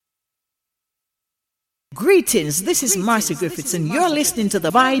Greetings, this is Marcy Griffiths and you're listening to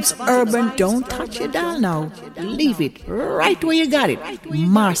The Vibes Urban. Don't touch your dial now. Leave it right where you got it.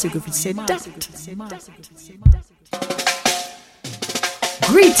 Marcy Griffiths said that.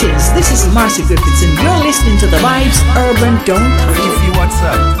 Greetings, this is Marcy Griffiths and you're listening to The Vibes Urban. Don't touch your dial. What's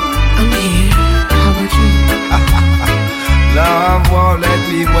up? I'm here. How about you? Love won't let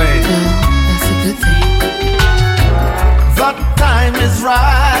me wait. Well, that's a good thing. The time is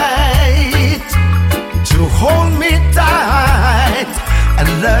right to hold me tight, and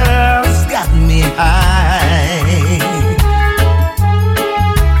love's got me high.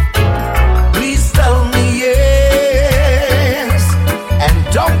 Please tell me yes,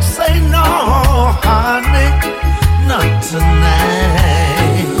 and don't say no, honey, not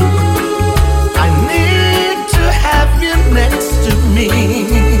tonight. I need to have you next to me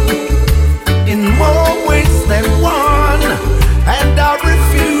in more ways than one, and I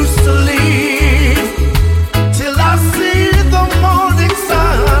refuse to leave till I see the morning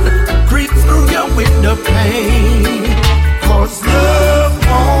sun creep through your window pane. 'Cause love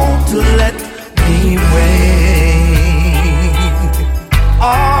won't let me wait.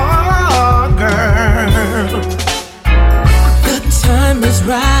 Oh, girl, The time is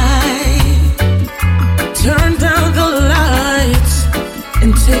right. Turn down the lights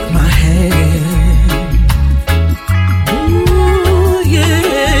and take my hand. Ooh,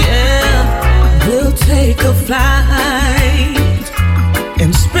 yeah. We'll take a flight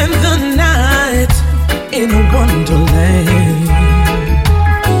and spend the night in a wonderland.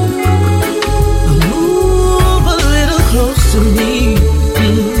 Move a little close to me.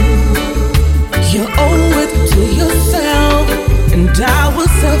 You owe it to yourself, and I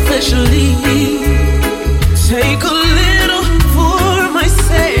will selfishly take a little for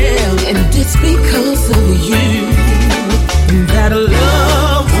myself. And it's because of you that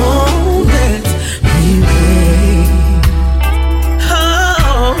love won't let me wait.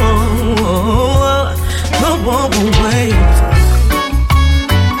 Oh, love won't wait.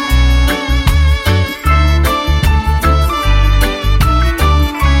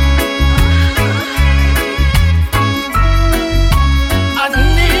 I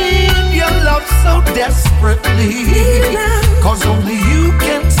need your love so desperately, 'cause only you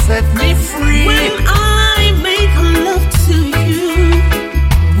can set me free. When I make love to you,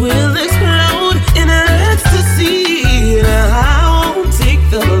 we'll explode in ecstasy. I won't take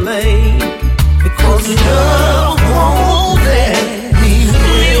the blame, because love won't let me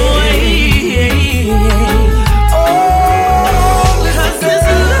wait. Oh, 'Cause this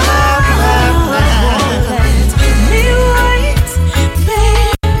love won't let me wait,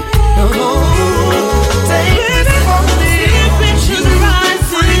 baby. take it from me. Temperature's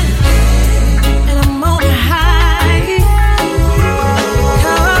rising, and I'm on a high.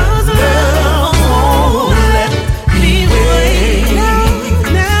 'Cause love won't let me wait.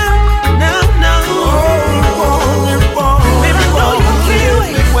 Now. Baby, I know you can't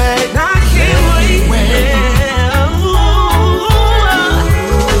wait. I can't wait.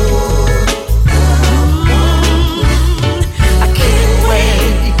 I can't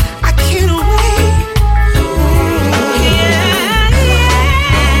wait. I can't wait.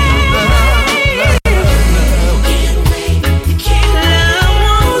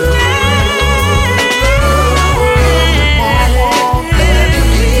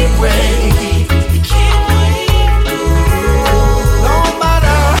 No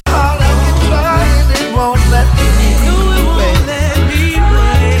matter how long you try, it won't let me wait.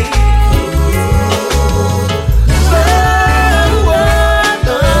 Love.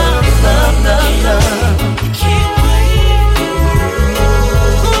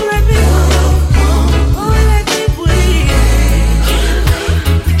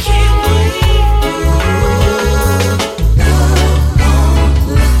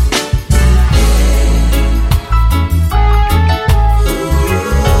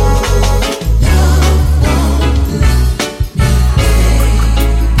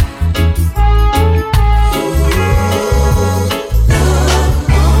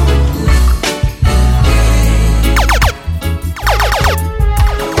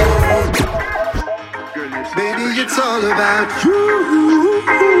 Baby, it's all about you.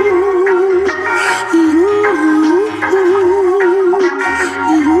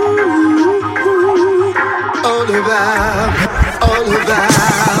 All about.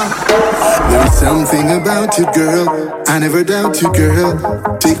 There's something about you, girl. I never doubt you, girl.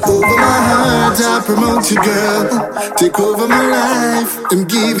 Take over my heart, I promote you, girl. Take over my life. I'm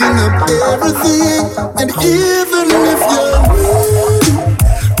giving up everything, and even if you're weak,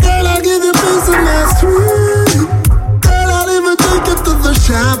 girl, I'll give you a piece of my street. Girl, I'll even take you to the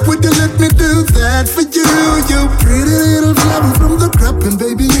shop. Would you let me do that? that for you. You pretty little flower from the crop, and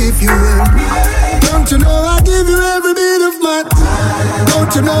baby, if you will. Don't you know I give you every bit of my time?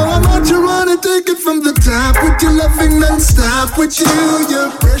 Don't you know how much you wanna take it from the top? With your loving non-stop, with you, you're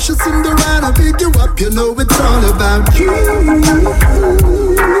precious Cinderella, pick you up, you know it's all about you.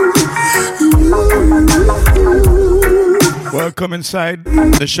 Welcome inside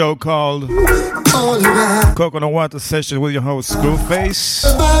the show called Coconut Water Session with your host Screwface.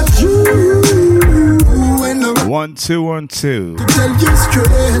 1212.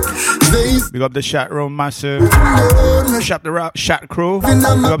 Big up the chat room massive. Shop the rap chat crew. Big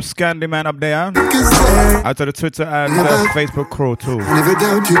up Scandyman up there. Out to the Twitter and Facebook crew too. Never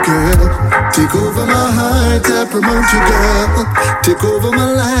doubt you, girl. Take over my heart, I promote you, girl. Take over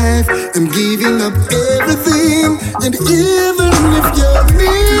my life, I'm giving up everything. And even if you're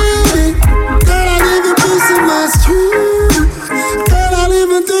needy, girl, I'll give you a piece of my street. Girl, I'll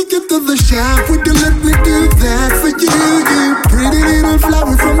even take you to the shop. Would you let me do that for you? You pretty little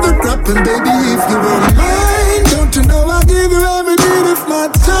flower from the crop, and baby, if you were mine, don't you know I'll give you every bit of my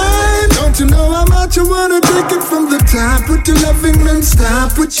time? Don't you know how much I wanna take it from the top? With your loving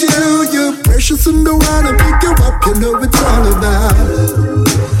non-stop, with you, you're precious and I wanna pick you up. You know it's all about,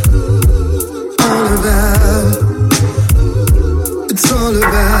 all about. It's all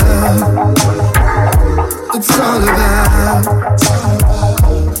about, it's all about,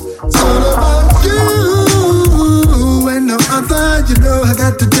 it's all about you and no other. You know I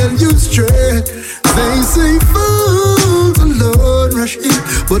got to tell you straight. They say fools alone rush in,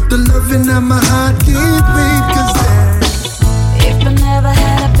 but the loving in my heart can't wait. 'Cause if I never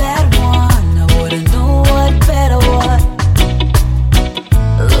had a bad one, I wouldn't know what better was.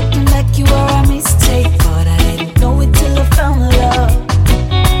 Looking back, you were a mistake, but I didn't know it till I found love.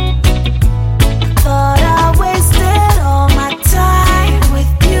 Thought I wasted all my time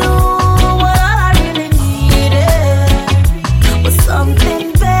with you. What all I really needed was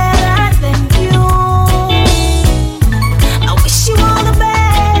something better than you. I wish you all the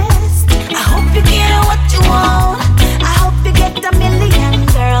best. I hope you get what you want. I hope you get a million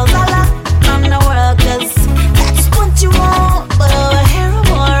girls all around the world, 'cause that's what you want. But over here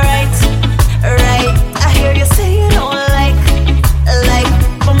I'm alright, right? I hear you say you don't like,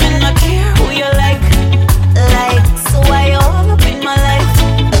 but me not care who you like. So why you all up in my life?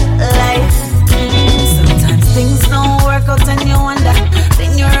 Sometimes things don't work out and you wonder.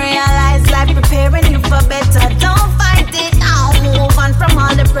 Then you realize life preparing you for better. Don't fight it now, move on from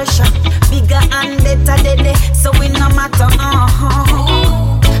all the pressure. Bigger and better today, so it no matter.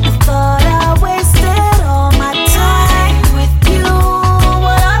 I thought I wasted all my time with you.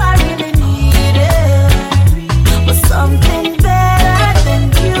 What all I really needed was something better than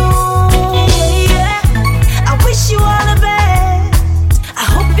you. I wish you all the best. I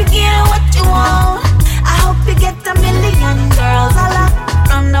hope you get what you want. I hope you get a million girls all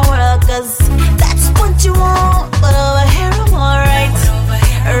around the world, 'cause that's what you want. But over here I'm alright,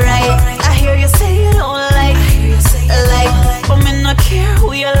 right? I hear you say you don't like, but me not care who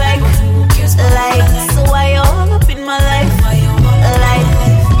you like. So why you all up in my life?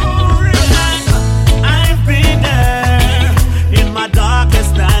 I've been there in my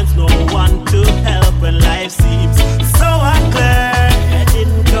darkest times, no one to help when life seems so unclear. I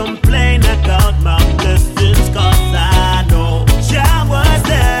didn't complain, I count my blessings, 'cause I know Jah was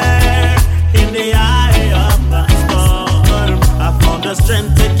there in the eye of my storm. I found the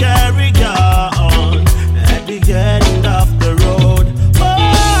strength to carry on at the end of the road.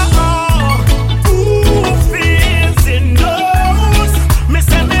 Who feels it knows? Me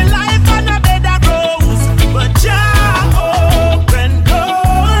say me life on a bed of rose, but Jah open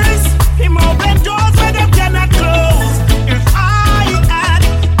doors. Him open doors where them cannot close. If I had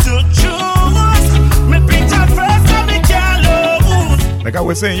to choose, me pick Jah first and me can't lose. Like I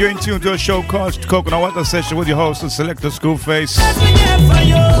was saying, you're in tune to a show called Coconut Water Session with your host and selector Screwface.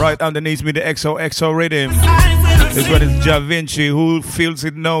 Right underneath me, the XOXO rhythm. This one is Ja Vinci. Who feels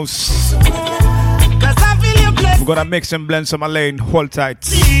it knows. 'Cause I feel your blessing. We're gonna mix and blend some Lane. Hold tight.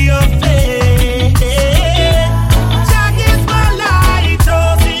 See your face. Jah is my light,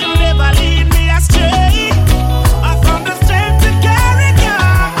 oh, so you'll never lead me astray. I found the strength to carry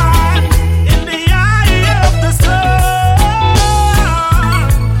on in the eye of the storm.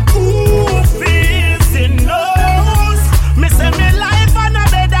 Who feels it knows? Me say me life on a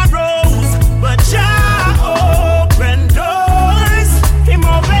bed of rose, but Jah open doors. Him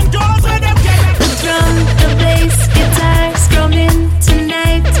open doors where them cannot. The drum, the bass, guitar strumming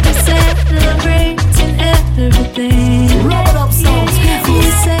tonight. We set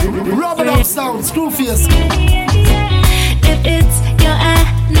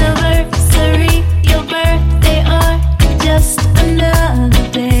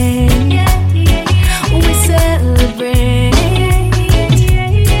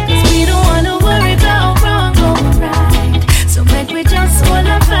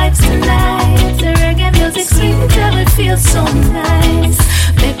vibes tonight. The reggae music sweet till it feels so nice.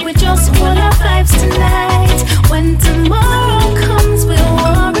 Make we just hold our vibes tonight. When tomorrow comes, we'll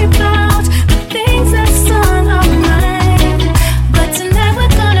worry about the things that's on our mind. But tonight we're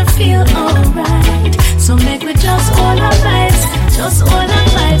gonna feel alright. So make we just hold our vibes, just hold our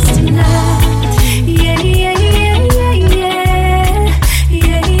vibes tonight. Yeah, yeah, yeah, yeah, yeah.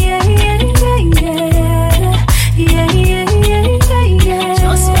 Yeah, yeah, yeah, yeah, yeah. Yeah, yeah, yeah, yeah, yeah.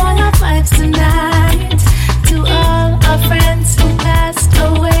 Just hold our vibes tonight. To all our friends who passed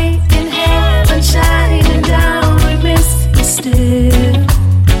away in heaven, shining down, we miss you still.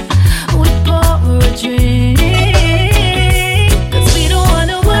 We pour a drink, 'cause we don't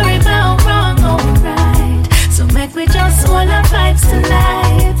wanna worry about wrong or right. So make we just hold our vibes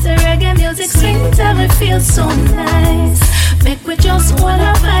tonight. The reggae music swing till it feels so nice. Make we just hold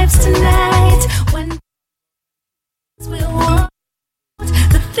our vibes tonight. When we want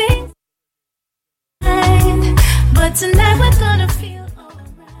the things, but tonight we're gonna feel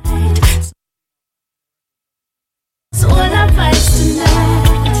alright. So hold our vibes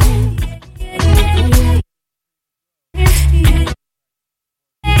tonight. Yeah, yeah,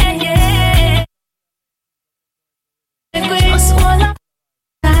 yeah, yeah. Make we just hold our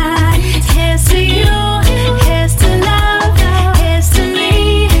vibes. Here's to you, here's to love, here's to me,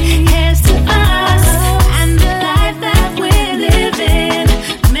 here's to us, and the life that we're living.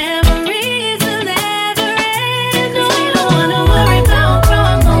 Memories will never end. We don't wanna worry about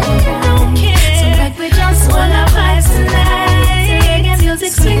wrong or right. So make we just hold our vibes tonight. Reggae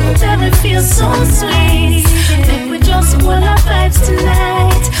music sweet till it feels so sweet. Make we just hold our vibes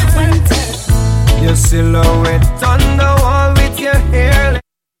tonight. When your silhouette on the wall with your hair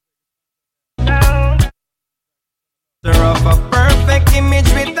down. They're of a perfect image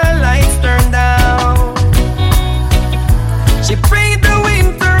with the lights turned down. She prayed the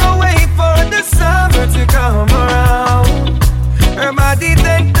winter away for the summer to come around. Her body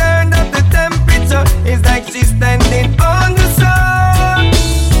then turned up the temperature. It's like she's standing on the sun.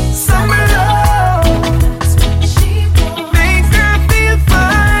 Summer love make her feel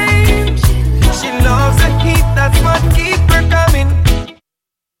fine. She loves the heat, that's what keep her coming.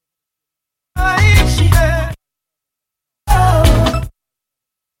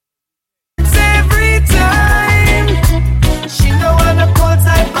 Every time she know on the cold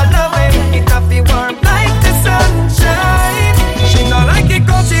type of loving, it have to warm like the sunshine. She don't like it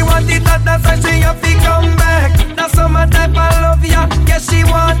 'cause she want it hot, that's why she have to come back. That's summer type of love, yeah, yes she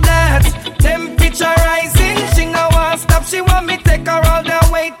want that. Temperature rising, she no want stop. She want me take her all the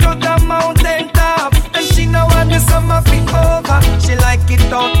way to the mountain top. And she know want the summer be over. She like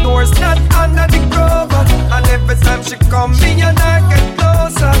it outdoors, not under the cover. And every time she come, me and her get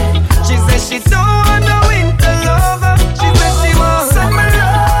closer. She says she don't want no winter lover. She says she wants summer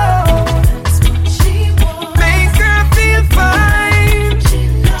love. Make her feel fine.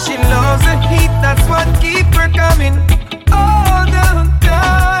 She loves the heat, that's what keep her coming all the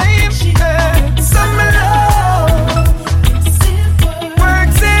time. Yeah. Summer love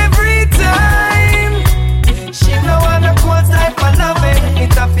works every time. She know want a cold type of loving.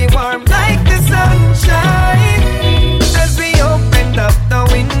 It have to warm like the sunshine. As we opened up the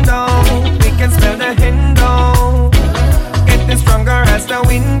window, we can smell the hendo. Getting stronger as the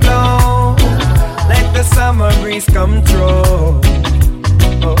wind blow. Let the summer breeze come through.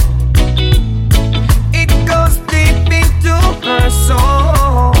 Oh. It goes deep into her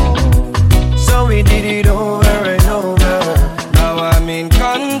soul. So we did it over and over. Now I'm in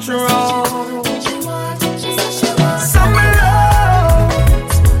control. Summer love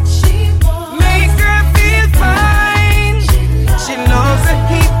make her feel fine. She loves the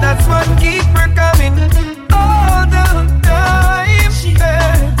heat, that's what keep her coming all the time.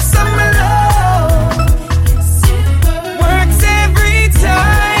 Yeah. Summer love works every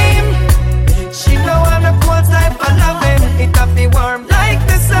time. She know I'm a cold type of loving. It have to warm like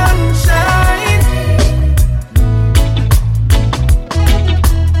the sunshine.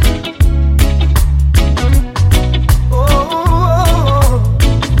 Oh,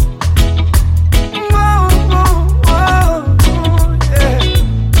 oh, oh, yeah.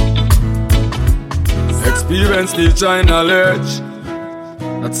 Experience the China lurch.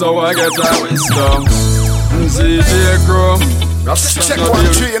 That's how I get my wisdom. CJ Chrome. Check one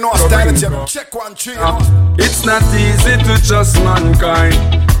tree, you know, check one tree, you know. It's not easy to trust mankind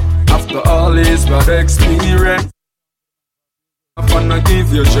after all his bad experience. I'm gonna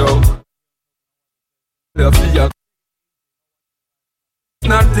give you a joke. It's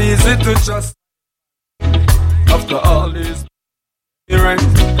not easy to trust after all his experience.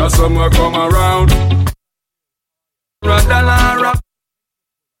 Cause someone come around, rather than rock.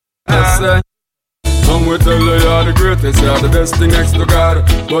 say. Some will tell you you're the greatest, you're the best thing next to God.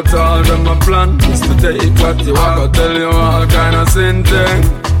 But all them a plan is to take what you want. I'll tell you all kind of sin thing.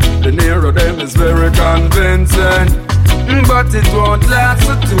 The nearer them is very convincing. But it won't last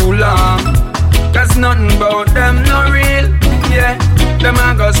for too long. Cause nothing about them no real. Yeah, them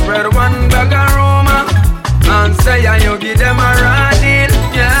a go spread one bag of rumor and say you give them a raw deal.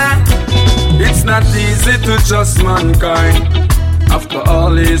 Yeah, it's not easy to trust mankind. After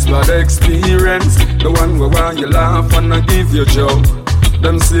all his bad experience, the one who want you laugh and not give you joke.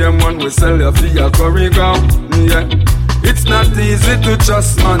 Them same one will sell you for your curry go. Yeah, it's not easy to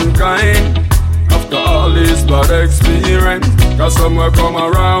trust mankind. After all his bad experience, cause some will come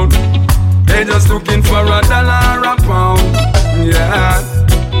around, they just looking for $1 a pound. Yeah,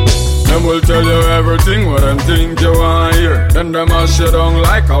 them will tell you everything what them think you want hear. Then them a shit down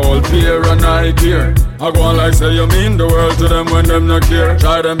like a whole pair of Nike gear. I go on like say you mean the world to them when them not care.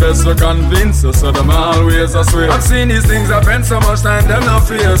 Try them best to convince you, so them always a swear. I've seen these things happen so much time, them not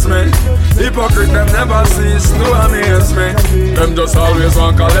face me. Hypocrite, them never cease to amaze me. Them just always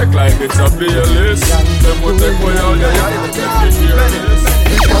want collect like it's a playlist. Them will take away all your life, take the fearless.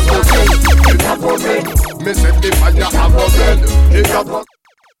 It a go red, me set the fire a go red. It a go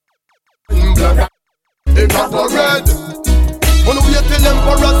black, it a go red. When we tell them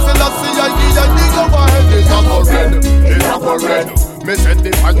for us, Selassie, I go ahead. It a go red, it a go red. Me set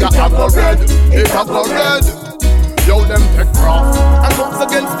the fire a go red, it a go red. Yo, them take cross and comes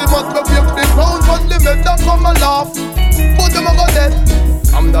against the mud, but we have the ground, but the men that come and laugh. But them a go dead.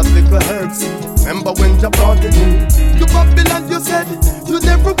 I'm that little herbs. Remember when you planted me? You Babylon, you said you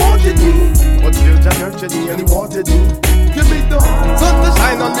never wanted me, but still you nurtured me and he wanted me. Give me the sun to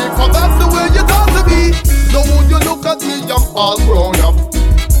shine on me, cause that's the way you thought to be. Now would you look at me, I'm all grown up.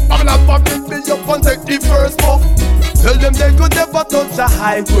 Babylon pocket me up and take the first puff. Tell them they could never touch a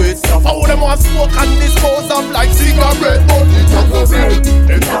high-grade stuff. How them want smoke and dispose of like cigarette. But it a go red,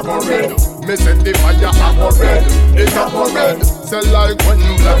 it a go red. Me set the fire a go red, it a go red. Say like when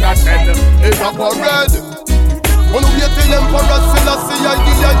blood a shed, it a go red. When we tell them for us, Selassie, I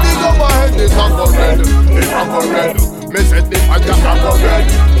go ahead. It a go red, it a go red. Me set the fire a go red,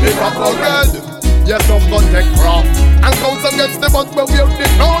 it a go red. Yes, I'm gonna take craft and comes against the butt, but we have the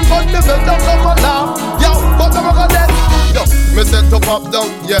ground, but the belt don't come and laugh. Yo, but I'm gonna dead. Yo, me set to pop down,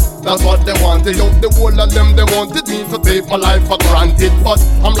 yeah, that's what they wanted. Yo, the whole of them, they wanted me to take my life for granted. But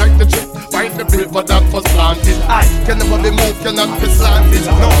I'm like the chick, find the paper that was planted. I can never be moved, cannot be slanted.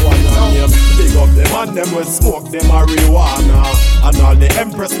 No. Big up them and them will smoke them marijuana. And all the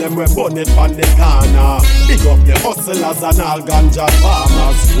empress them will burn it on the corner. Big up the hustlers and all ganja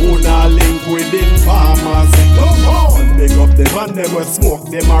farmers who now link within farmers. Come on. Big up them and them will smoke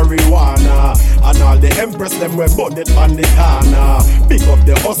them marijuana. And all the empress them will burn it on the corner. Big up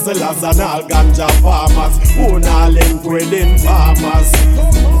the hustlers and all ganja farmers who now link within farmers.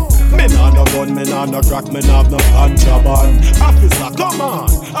 Me nah no gun, me nah no crack, me nah no contraband. Officer, come on,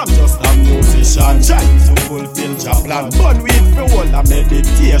 I'm just a musician trying to fulfill your plan. Burn weed for all a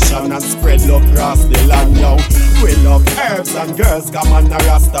meditation and spread love across the land, yo. We love herbs and girls, come on a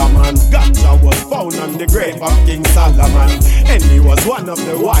Rasta man. Ganja was found on the grave of King Solomon, and he was one of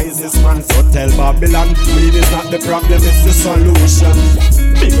the wisest man. So tell Babylon, weed is not the problem, it's the solution.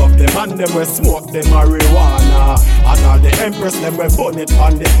 Big up them and them will smoke the marijuana. And all the empress them will burn it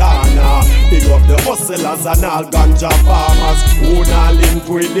on the corner. Big up the hustlers and all ganja farmers who now link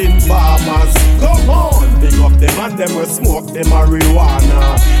within farmers. Come on. Big up them and them will smoke the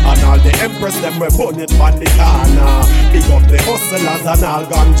marijuana. And all the empress them will burn it on the corner. Big up the hustlers and all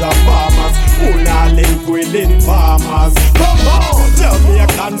ganja farmers who now link within farmers. Come on. Tell me I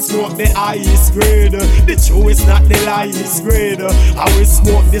can smoke the highest grade. The truth is not the lightest grade. I will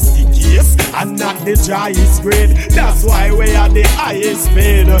smoke the stickiest and not the driest grade. That's why we are the highest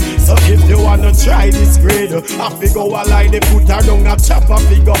paid. So if you wanna try this grade, I figure I like the put her down a chopper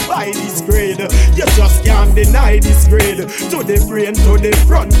figure buy this grade. You just can't deny this grade. To the brain, to the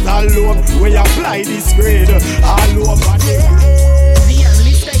frontal lobe, we apply this grade all over the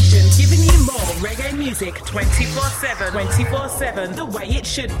only station giving you more reggae music 24/7. 24/7, the way it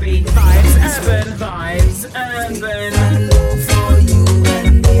should be. Vibes Urban, Vibes Urban. Hello for you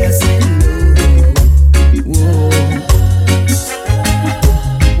and yes, hello.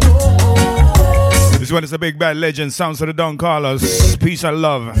 This one is a big bad legend. Sounds of the Don Carlos. Peace and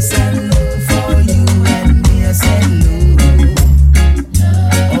love. Hello for you and yes, hello.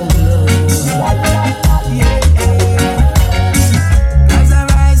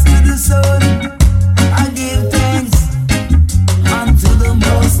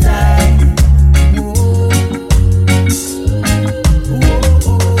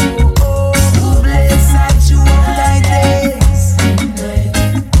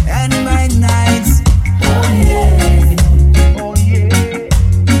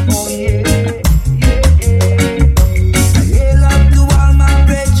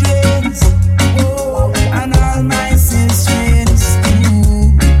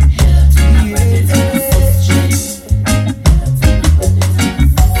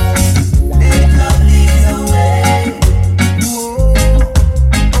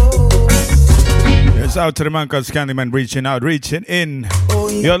 out to the man called Candyman reaching in.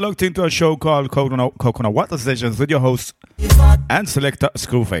 You're looked into a show called Coconut Water Sessions with your host and selector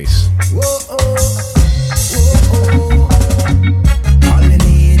Screwface. All we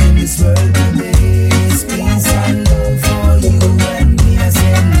need in this world today is peace and love for you and me. I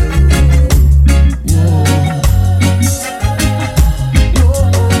say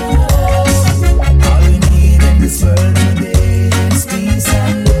all we need in this world today is peace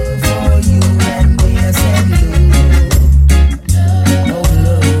and love for you and me. I say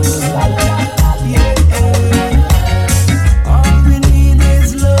all we need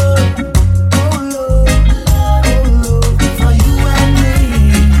is love. For you and me.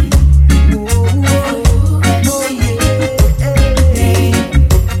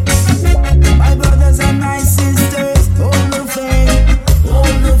 My brothers and my sisters, hold the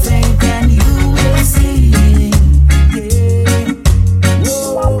faith, and you will see.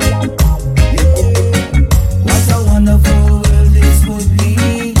 What a wonderful world this would be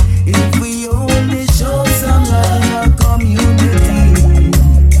if we only show some love in our community.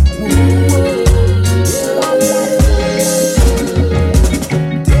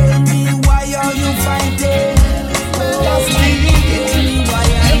 Tell me why are you fighting? Tell me why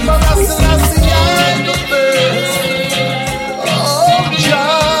are you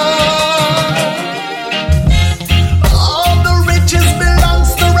All the riches belongs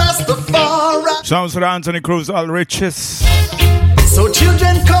to Rastafari. Sounds like Anthony Cruz, all riches. So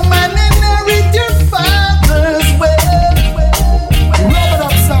children, come and inherit your father's wealth. Rub it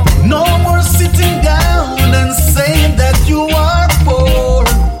up, son. No more sitting down and saying that you are poor.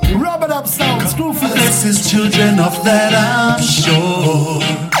 Rub it up, son. This is children of that, I'm sure.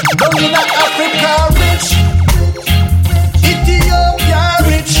 Down in Africa rich, Ethiopia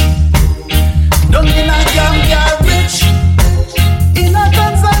rich, down in Gambia rich, in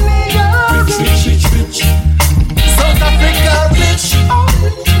Tanzania rich, South Africa rich,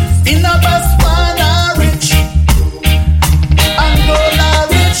 in Botswana rich, Angola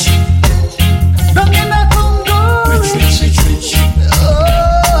rich, down in Congo rich.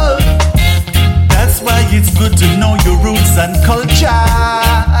 Oh, that's why it's good to know your roots and culture,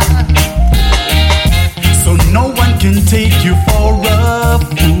 so no one can take you for a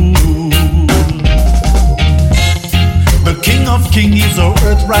fool. The King of Kings is our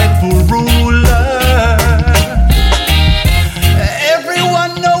earth rightful ruler.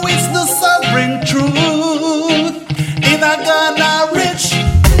 Everyone knows it's the sovereign truth. In a Ghana rich,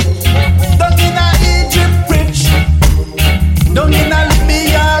 down in a Egypt rich, down in a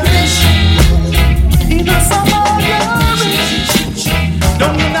Libya rich, in a Somalia rich,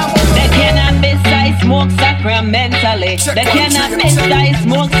 down in a They cannot miss I smoke sacramentally. They cannot miss I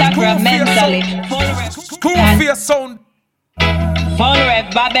smoke sacramentally. Screwface sound. Full rep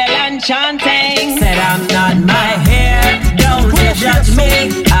Babylon chanting. Said I'm not my hair, don't you judge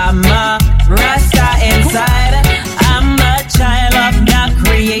me. I'm a Rasta inside. I'm a child of the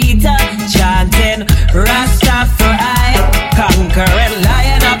Creator, chanting Rastafari, conquering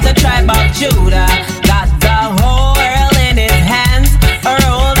Lion of the tribe of Judah. Got the whole world in his hands.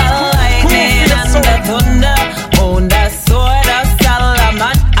 Roll the lightning and the thunder. Own the sword of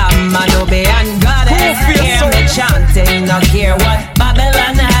Solomon. I'm a Nubian goddess. Hear me chanting, not hear what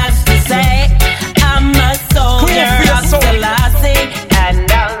Babylon has to say. I'm a soldier of Selassie,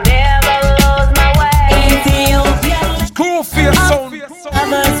 and I'll never lose my way. Ethiopia,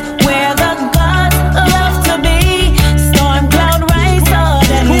 others where the gods love to be. Storm cloud rise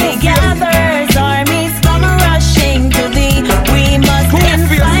suddenly gathers, armies come rushing to thee. We must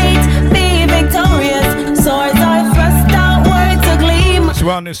fight, be victorious. Swords are thrust outward to gleam.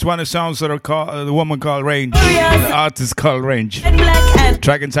 This one sounds like the woman called Range. The artist called Range. Black and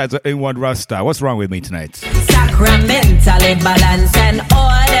Track inside the Inward Rasta. What's wrong with me tonight? sacramentally balance and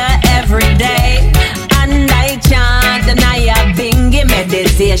order every day. And I chant and I have bingy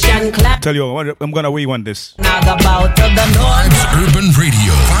meditation class. Tell you, I'm gonna rewind this. Now about to the north. Vibes Urban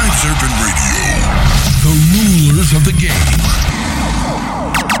Radio. Vibes Urban Radio. The rulers of the game.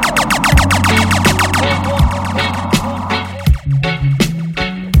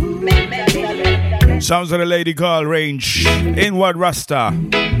 Sounds like a lady called Range. Inward Rasta.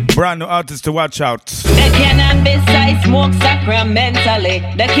 Brand new artist to watch out. They cannot miss I smoke sacramentally.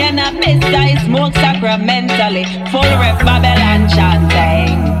 They cannot miss I smoke sacramentally. Full rep Babylon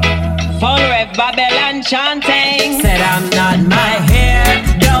chanting. Full rep Babylon chanting. Said I'm not my hair,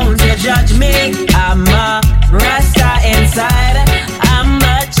 don't you judge me. I'm a Rasta inside. I'm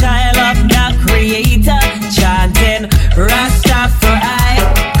a child of the Creator, chanting Rastafari,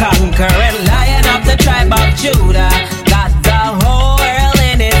 conquering Lion of the tribe of Judah. Got the whole world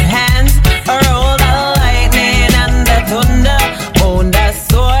in his hands. Roll the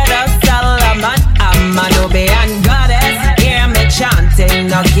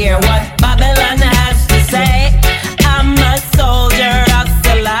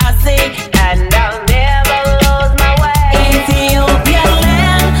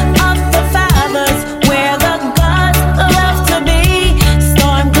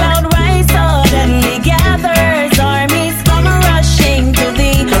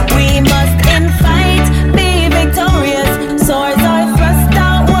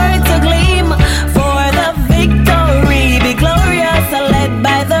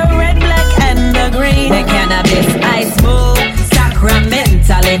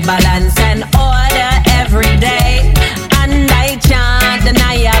family balance and order every day. And I chant and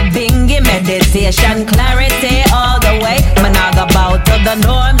I have bingy meditation, clarity all the way. Man, I go bow to the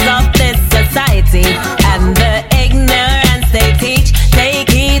norms of this society and the ignorance they teach. Take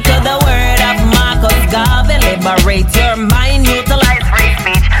heed to the word of Marcus Garvey. Liberate your mind, utilize free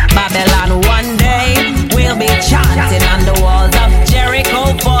speech. Babylon one day will be chanting on the walls of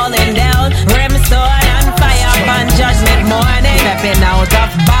Jericho, falling down. Brimstone and fire upon judgment morning. Stepping out of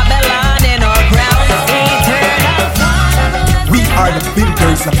Babylon in our crown. We are the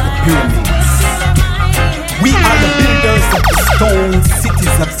builders of the pyramids. We are the builders of the stone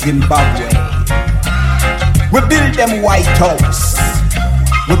cities of Zimbabwe. We build them White House.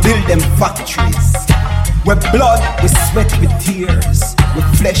 We build them factories. With blood, we sweat, with tears. With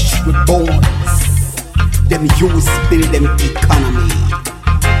flesh, with bones. Them use build them economy.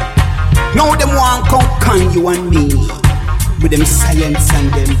 Now them want come con you and me with them science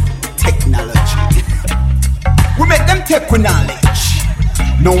and them technology. We make them take with knowledge.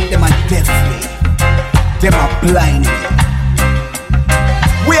 Now them are deafly. Them are blindly.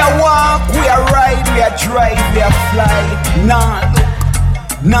 We are walk, we are ride, we are drive, we are fly. Nah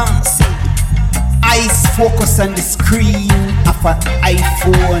look, nah see. Eyes focus on the screen of an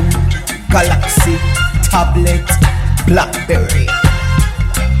iPhone, Galaxy, tablet, Blackberry.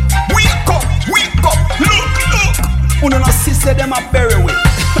 Wake up, look. Uno no sister them a bury with.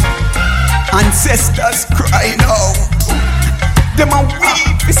 Ancestors crying out. Them a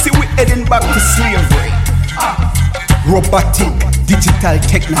weep, you see we heading back to slavery. Robotic, digital,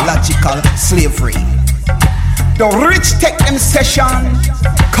 technological slavery. The rich take them session,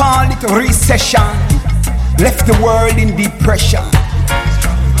 call it recession. Left the world in depression.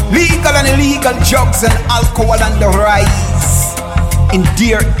 Legal and illegal drugs and alcohol on the rise. In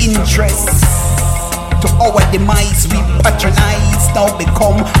dear interests, to our demise we patronize. Now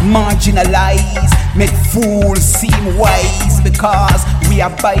become marginalized. Make fools seem wise because we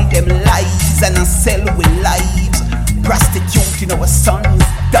are by them lies and sell with lives. Prostituting our sons,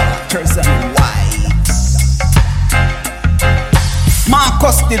 daughters and wives.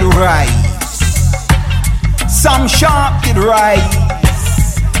 Marcus did rise. Sam Sharp did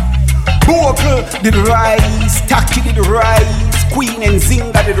rise. Bogle did rise. Taki did rise. Queen and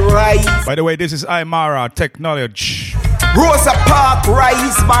Zinga did rise. By the way, this is Imara Technology. Rosa Park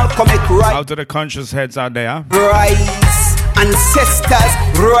rise. Malcolm X rise. Out to the conscious heads out there. Rise. Ancestors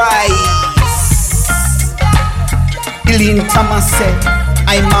rise. Eileen Thomas said,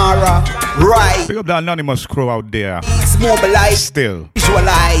 Imara rise. Pick up the anonymous crew out there. Mobilize. Still.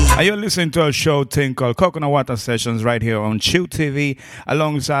 Visualize. And you're listening to a show thing called Coconut Water Sessions right here on Chill TV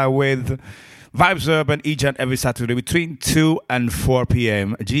alongside with Vibes Urban each and every Saturday between 2 and 4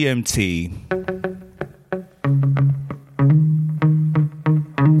 p.m. GMT.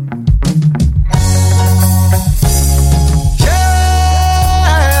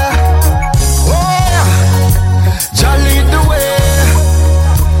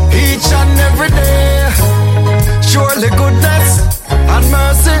 Surely goodness and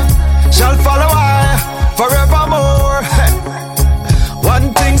mercy shall follow I forevermore.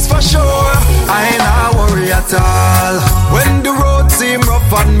 One thing's for sure, I ain't a worry at all. When the road seem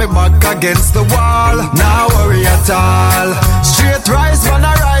rough and me back against the wall, nah worry at all. Straight rise when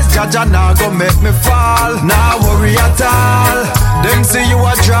I rise, Jaja nah go make me fall. Nah worry at all. Them see you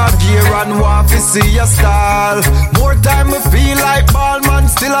a drop gear and want to see your style. More time me feel like ball man,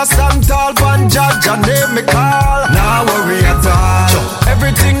 still a stand tall. Pan Jaja name me call. Nah worry at all.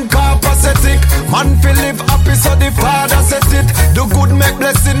 Everything copacetic, man feel live happy so the father set it. Do good make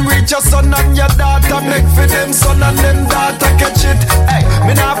blessing reach your son and your daughter. Make for them son and them daughter catch it. Hey,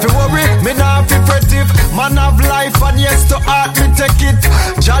 me nah fi worry, me nah fi frettive. Man have life and yes to art me take it.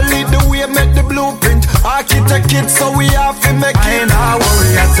 Jolly the way make the blueprint. Architect it so we have to make it. I ain't a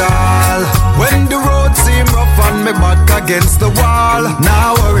worry at all. When the road seem rough and me back against the wall,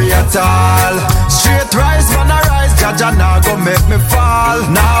 nah worry at all. Straight rise when I rise, Jaja nah go make me fall.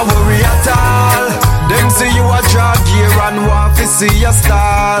 Nah worry at all. Them see you a drag gear and want to see your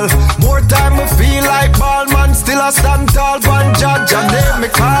style. More time me feel like ball man, still a stand tall. Pan Jaja name me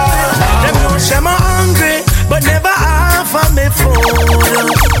call. Them know say me hungry, but never offer me food.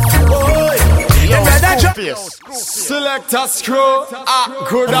 Boy, them rather drop. Select a screw,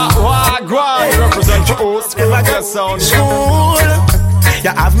 good at wagwan. Represent your old school, sound. School, you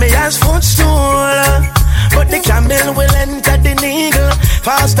have me as footstool, but the camel will enter the needle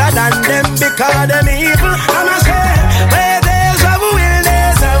faster than them because them evil. I'ma say, where there's a will,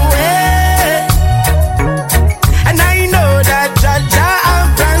 there's a way, and I know that Jaja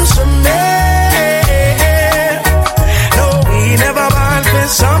have plans for me. No, we never want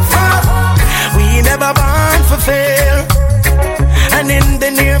this.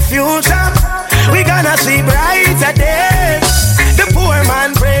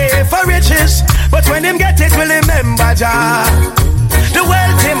 him get it will remember Jah. The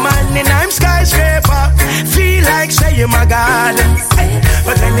wealthy man in I'm skyscraper feel like say you my God.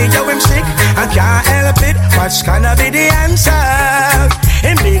 But when they go him sick, I can't help it. What's gonna be the answer?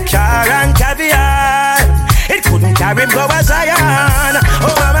 In big car and caviar, it couldn't carry him go as Zion.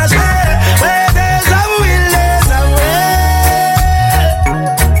 Oh, mama say, where there's a will, there's a way.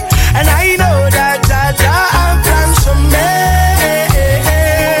 And I know that Jah have plans for me.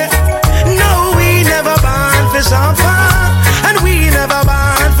 No, we never born for suffer, and we never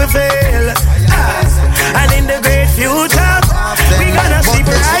born for fail. And in the great future, we gonna see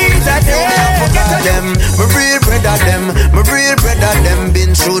brighter days. Them, my real brother them, my real brother them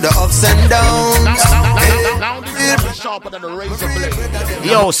been through the ups and downs.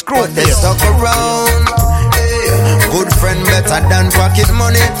 Yo, screw they stuck around. Good friend better than pocket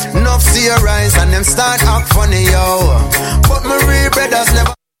money. Enough see your eyes and them start act funny, yo. But my real brothers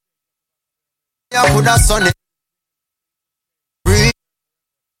never put a sunny.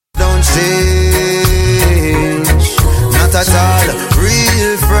 Don't change, not at all.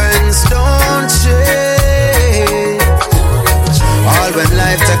 Real friends don't change. All when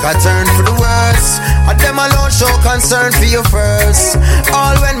life take a turn for the worse, and them alone show concern for you first.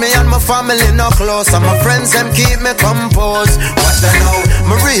 All when me and my family not close, and my friends them keep me composed. What I know,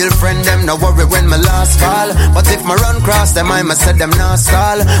 my real friend them no worry when my last fall. But if my run cross them, I must say them not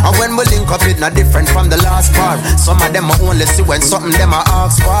stall. And when we link up it not different from the last part. Some of them I only see when something them I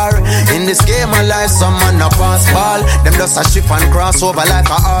ask for. In this game of life, some man a pass ball. Them just a shift and cross over like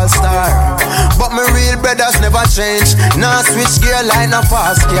a all-star. But my real brothers never change. Nah switch gear line a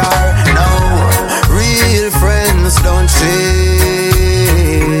fast car. No, real friends don't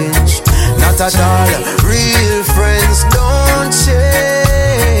change, not at all. Real friends don't change.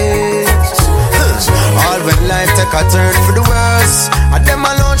 All when life take a turn for the worse, and them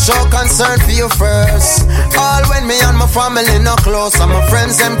alone show concern for you first. All when me and my family not close, and my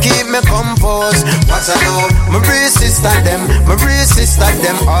friends them keep me composed. What I know, my real sister them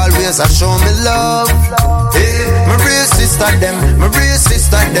always a show me love. Hey, my real sister them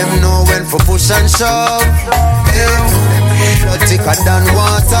know when for push and shove. Hey, blood thicker than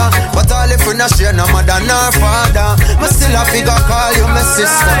water, but all if we not share no mother nor father, me still a figure call you my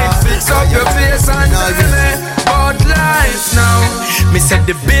sister. Fix up your face and tell me about life now. Me said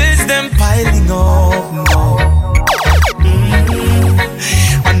the bills them piling up now.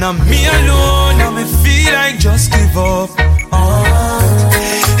 And I'm me alone, and me feel like just give up.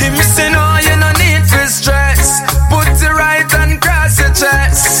 Him say no, you no need for stress. Put it right and cross your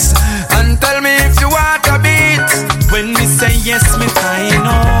chest, and tell me if you want a beat. When me say yes, me find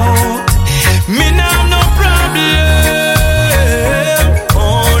out. Me now no problem.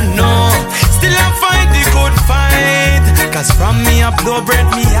 Oh no, still I fight the good fight. 'Cause from me a blow bread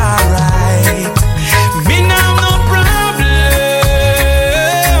me alright. Me now no problem.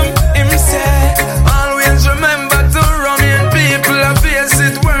 Him say always remember to remain people and face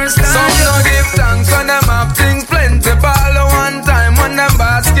it worse than some don't give thanks when them have things plenty. Ball one time when them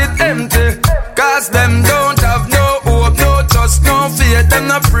basket empty. 'Cause them don't have no hope, no trust, no fear. Them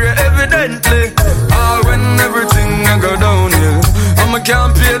not pray evidently. All when everything I go downhill, and I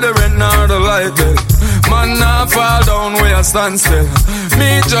can't pay the rent nor the light bill. Man now fall down where I stand still.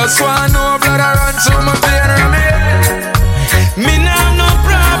 Me just want no blood I run through my vein. Me now no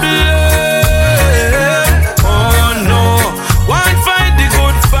problem. Oh no, one fight the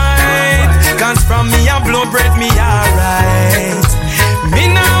good fight. 'Cause from me a blow bread me alright. Me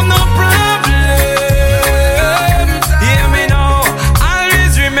now no problem. Hear me now,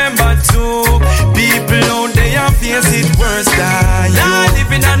 always remember too. People out there face it worse than you. Not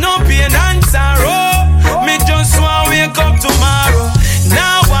living on no pain and sorrow. Me just want wake up tomorrow.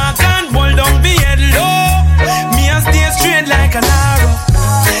 Now I can't hold down me head low. Me a stay straight like an arrow.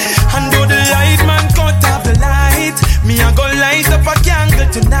 And though the light man cut off the light, me a go light up a candle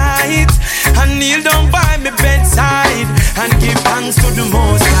tonight. And kneel down by me bedside and give thanks to the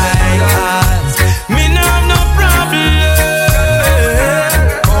Most High. 'Cause me now have no problem.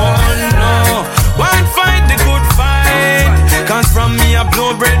 Oh no, one fight the good fight. 'Cause from me a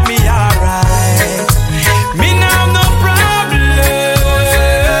blow bread me alright. Me now have no problem.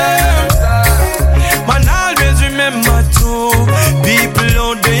 Man always remember too. People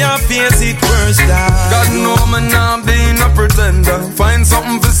out there face it worse than God know me not being a pretender. Find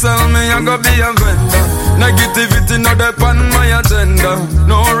something to sell me, I go be a vendor. Negativity not upon my agenda.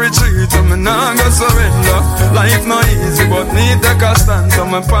 No retreat, me nah go surrender. Life not easy, but need take a stand. So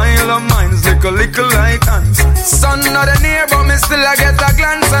my pile of minds little like ants. Sun not the near, but me still I get a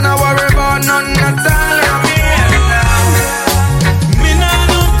glance. And I worry about none at all. Me nah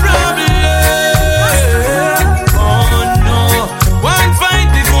no problem.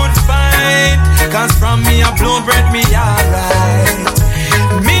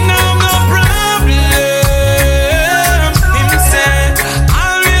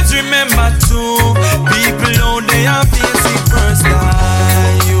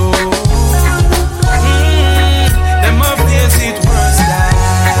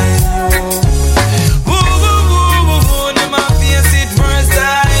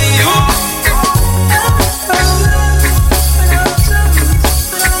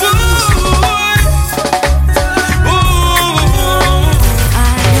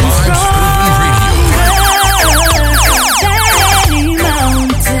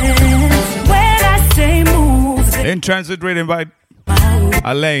 In Transit Rhythm by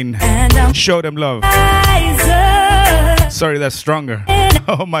Alaine. Show them love. Sorry, that's stronger.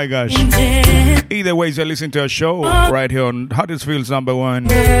 Oh my gosh. Either way, you're listening to a show right here on Huddersfield's number one.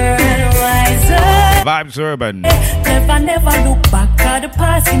 Vibes Urban. Never look back at the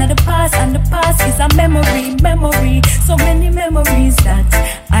past, and the past is a memory. So many memories that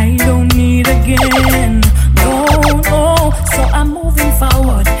I don't need again. No. So I'm moving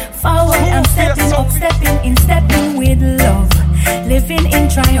forward. I'm stepping with love. Living in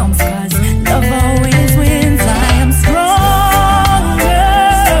triumph, cause love always wins. I am stronger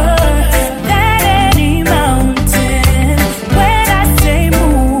than any mountain. When I say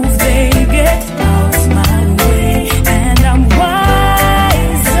move, they get out my way. And I'm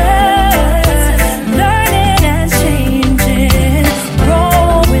wiser, learning and changing,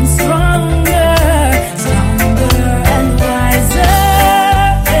 growing stronger and wiser.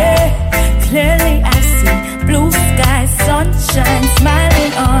 Clearly I see blue sky, sunshine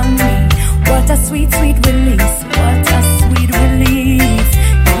smiling on me. What a sweet release. What a sweet relief.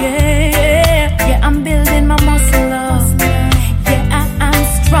 Yeah, I'm building my muscle up. Yeah, I'm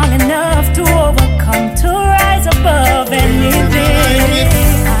strong enough to overcome, to rise above anything.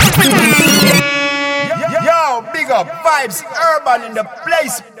 Yo, big up Vibes Urban in the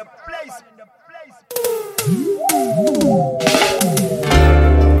place.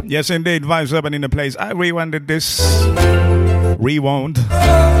 Yes, indeed, Vibes Urban in the place. I rewound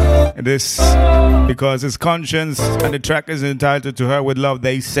this because it's Conscience and the track is entitled To Her With Love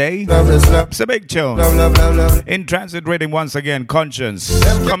They Say. It's a big tune. In Transit Rhythm once again, Conscience.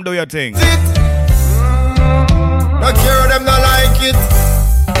 Come do your thing. Not care them not like it.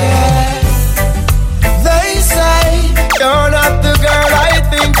 They say you're not the girl I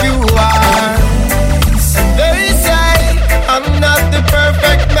think you are. They say I'm not the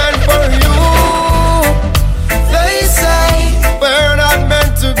perfect man for you. They say we're not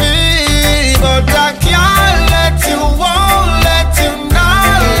meant to be, but I can't let you, won't let you,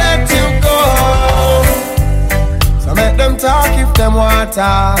 not let you go. So make them talk if them want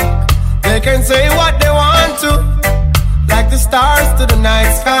talk. They can say what they want to, like the stars to the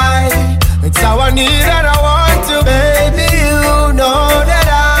night sky. It's how I need and I want to. Baby, you know that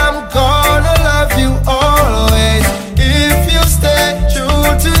I'm gonna love you always. If you stay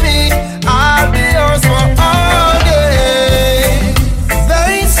true to me, I'll be yours for all day.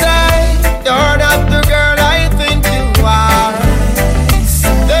 They say you're not the girl I think you are.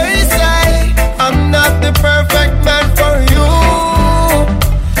 They say I'm not the perfect man for you.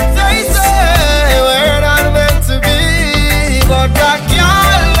 They say we're not meant to be, but I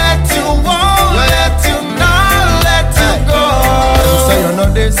can't let you, won't let you, not let you go. Them say you're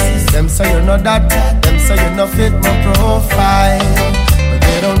not this, them say you're not that, them say you're not fit my profile, but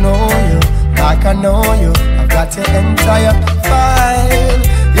they don't know you like I know you. I've got your entire file.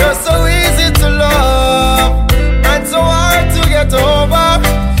 You're so easy to love and so hard to get over.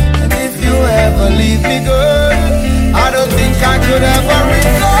 And if you ever leave me, girl, I don't think I could ever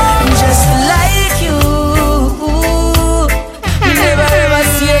recover. Just like you, never ever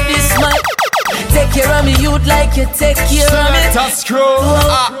see this man. Take care of me, you'd like you take care of me. Select a screw,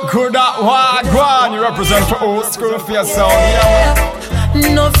 good at one. You represent for old school for yourself. Yeah.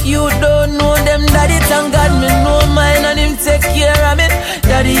 Enough you don't know them, daddy, thank God me know mine and him take care of me.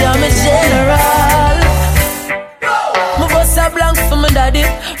 Daddy, I'm a general. My boss a blank for my daddy.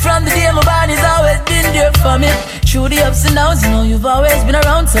 From the day my body's always been there for me. Through the ups and downs, you know you've always been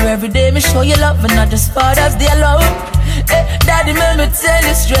around. So every day me show you love and not just part of the love. Daddy, let me tell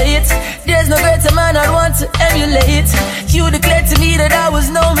you straight, there's no greater man I'd want to emulate. You declared to me that I was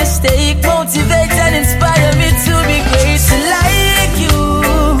no mistake. Motivate and inspire me to be great. Like you,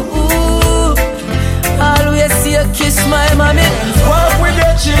 always see you kiss my mommy. Walk with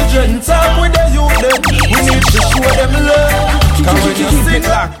your children, talk with the youth them. We need to show them love. Come when you sing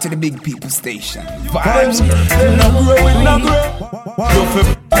back to the big people station. Vibes, they no grow, we no grow. You feel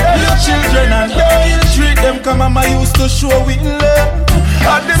your children and how you treat them. Come on, I used to show we love.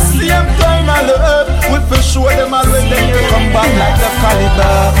 At the same time I love, we for show them all when they come back like the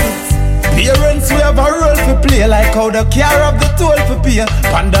caliber. Parents, we have a role to play, like how the care of the toll for pay.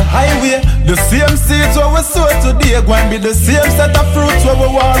 On the highway, the same seeds where we sow today, going be the same set of fruits where we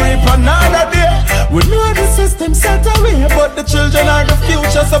want reap another day. We know the system set away, but the children are the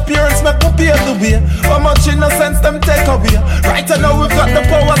future, so parents make us pay the way. How much innocence them take away? Right now we've got the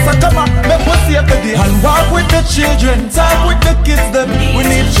power, so come on, make us save the day. And walk with the children, talk with the kids them. We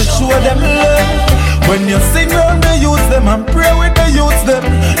need to show them love. When you sing round the youth them and pray with the youth them,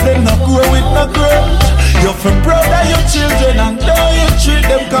 they not grow with no grudge. You're for proud of your children and how you treat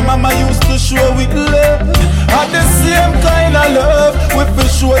them. Come on, I used to show with love. At the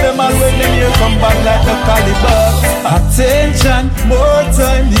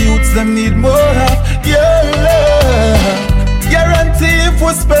need more of your love. Guarantee if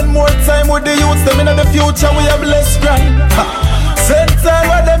we spend more time with the youths, them in the future we have less crime. Send time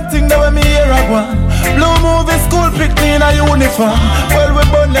where them think that when me hear a one. Blue movie school pick me in a uniform. Well we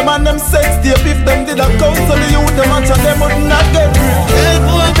burn them and them sex tape. If them did a counsel the youth, them match and them would not get real. Help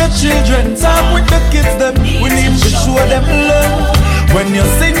with the children, talk with the kids them. We need to show them love. When you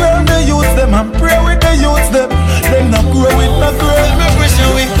sing round the youth them and pray with the youth them, them not grow with not grow. Me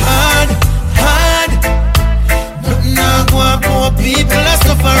pressure we hard, hard. But now go on poor people that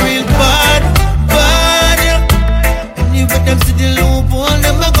suffer real bad, bad. And you let them see the loophole,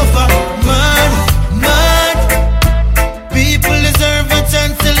 them a go for mad, mad. People deserve a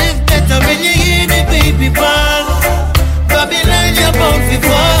chance to live better when you hear the baby ball. Babylon you're bound to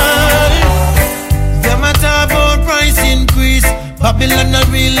fall. Them a talk about price increase. Babylon not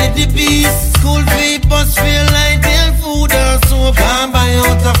really the beast. School fee, bus feel like tail food or soap. Can't buy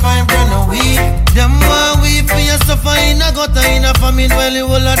out a $5 a week. Them want we for your suffer in a gutter in a famine. While you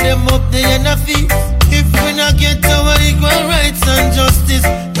all of them up there in a feet. If we not get our equal rights and justice,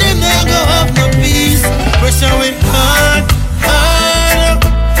 then they go have no peace. Pressure we hard, hard.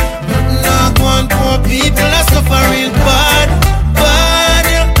 But now go on poor people that suffer real bad, bad.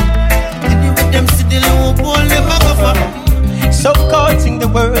 And you with them see the loophole, them a go for. So caught in the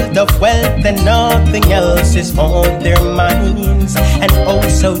world of wealth and nothing else is on their minds, and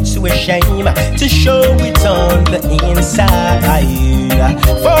also too ashamed to show it on the inside.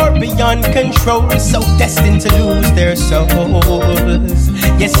 Far beyond control, so destined to lose their souls.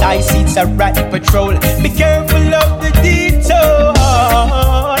 Yes, I see it's a right patrol. Be careful of the detour.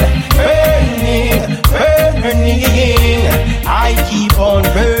 Burning, burning, I keep on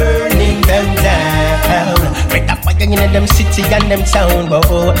burning them down. With the fire in them city and them town,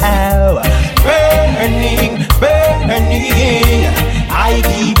 oh, burning, burning, I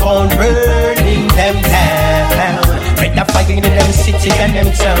keep on burning them down. With the fire in them city and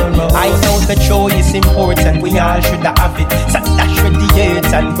them town, oh. I know the joy is important, we all should have it. So dash with the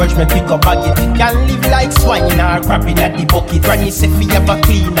earth and brush me pick up again. Can't live like swine or grabbing at the bucket. Granny say fi have a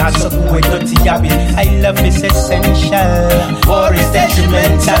cleaner, so go a dirty habit. I love is essential, war is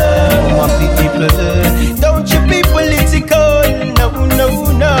detrimental. Want the people, don't you be political, no, no,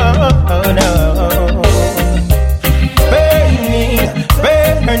 no, no. Burning,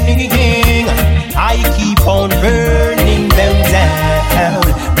 burning, I keep on burning them down.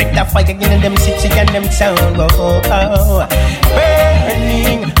 Break the fire in them city and them town, oh.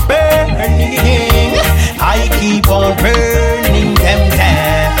 Burning, burning, I keep on burning them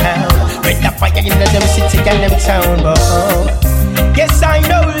down. Break the fire in them city and them town, oh. Yes, I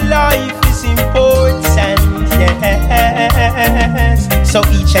know life is important, yes. So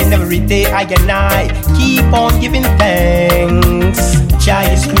each and every day I and I keep on giving thanks. Jah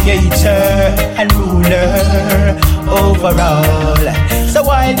is creator and ruler over all. So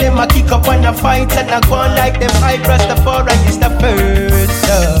while them a kick up on a fight and a go on like them I Rastafari is the first.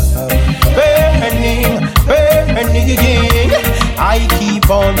 Burning, burning, I keep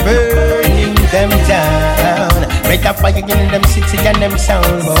on burning them down. Right up fire in them city and them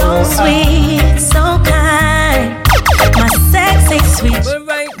sound. So sweet, so kind, my sexy sweet. But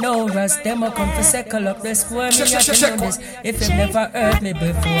right now, Ras, them a come to settle up this for me. You have to know this if you've never heard me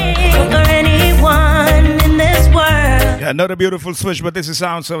before. For anyone in this world. Yeah, another beautiful switch, but this is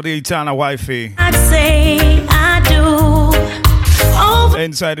sounds of the Eternal Wifey. I'd say I do.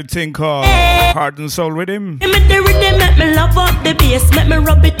 Inside the thing called Heart and Soul Rhythm. Give me the rhythm, make me love up the bass. Make me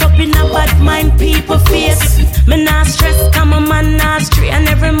rub it up in a bad mind people face. Me not stress, come on man not stray. And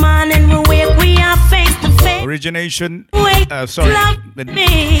every morning we wake, we are face to face. Origination,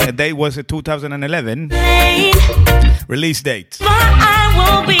 the date was 2011. Release date. But I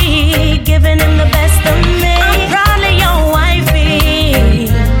will be giving him the best of me. I'm proudly your wifey,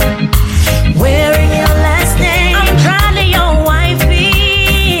 wearing your last name. I'm proudly your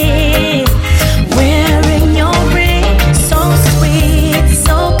wifey, wearing your ring. So sweet,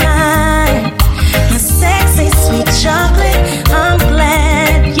 so kind, my sexy sweet chocolate. I'm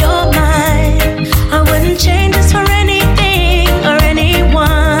glad you're mine. I wouldn't change this for anything or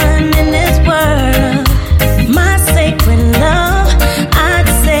anyone in this world. My sacred love, I'd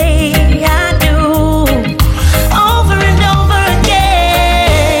say I do over and over again.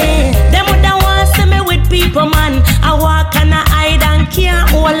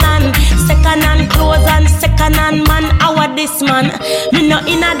 second-hand man. Our this man, me no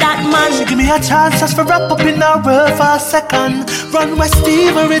inna that man. She give me a chance just for wrap up in our world for a second. Run West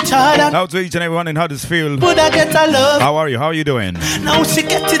Steve or Richard. Out to each and everyone in Huddersfield. Would I get a love? How are you? How are you doing? Now she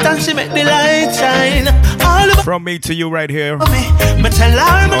get it and she make the light shine. All over from me to you right here. Me tell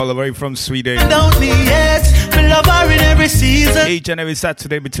her all the way from Sweden. Don't need it. Me love her in every season. Each and every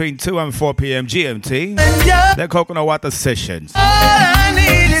Saturday between 2 and 4 p.m. GMT. The Coconut Water Sessions. All I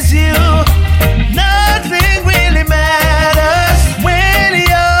need is you. Nothing really matters when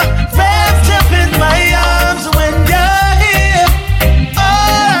you're wrapped up in my arms. When you're here,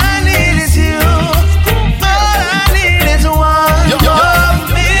 all I need is you. All I need is one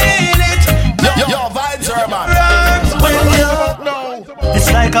minute. Yo, Vibes Urban.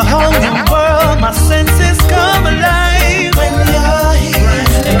 It's like a whole new world. My senses come alive when you're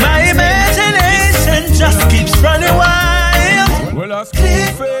here. My imagination just keeps running wild. Well, I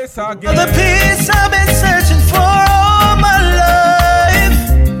scream face again. The peace I've been searching for all my life,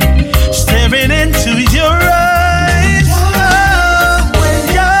 staring into your eyes. Oh, when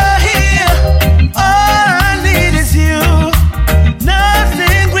you're here, all I need is you.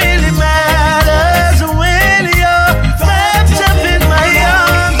 Nothing really matters when you're wrapped up in my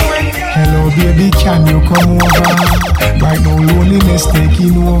arms. Hello, baby, can you come over? Right now, loneliness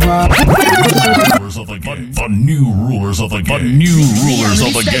taking over. The new rulers of the game. The new rulers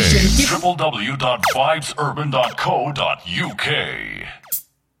of the game. www.vibesurban.co.uk.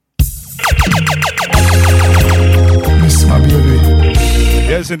 Miss my baby.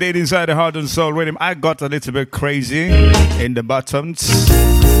 Yes, indeed, inside the heart and soul rhythm, I got a little bit crazy in the buttons,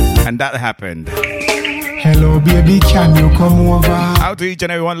 and that happened. Hello, baby, can you come over? Out to each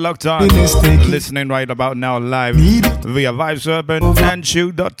and everyone locked on, listening right about now live via Vibes Urban and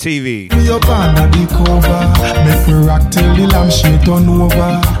Chew.tv. Me up under the cover, make me rock till the lampshade turn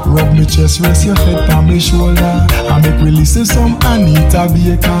over. Rub me chest, rest your head on my shoulder. I make me listen some Anita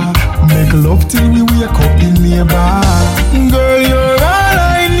Baker. Make love till we wake up the neighbor. Girl, you're all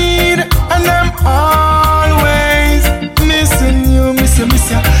I need, and I'm always missing you. Miss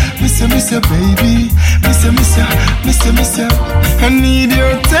you, baby. Miss you. I need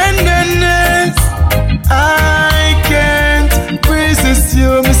your tenderness. I can't resist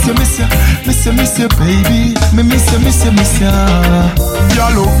you. Miss you, baby. Miss you. Ya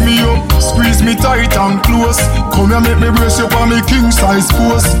look me up, squeeze me tight and close. Come here, make me brace you for me king size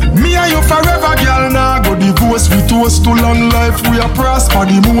pose. Me and you forever, girl. Now go divorce. We toast to long life. We are prosper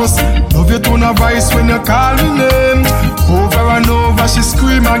the most. Love you tone of voice when you call me name. Over and over, she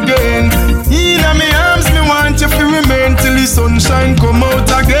scream again. In my arms, me want you to remain till the sunshine come out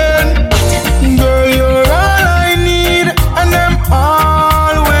again. Girl, you're all I need, and I'm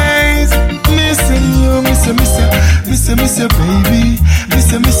always missing you. Miss you, baby.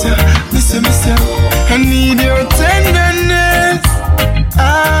 Miss you. I need your tenderness.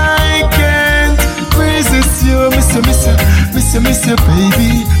 I can't resist you. Miss you, baby.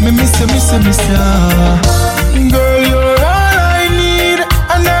 Miss you. Girl, you're all I need,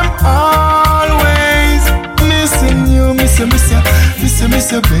 and I'm always missing you. Miss you,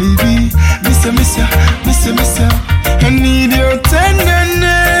 baby. Miss you. I need your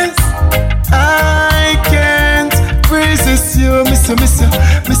tenderness. I can't resist you. Miss you,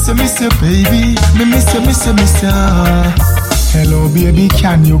 baby. Miss you. Hello, baby,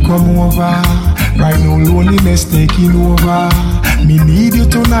 can you come over? Right now, loneliness taking over. Me need you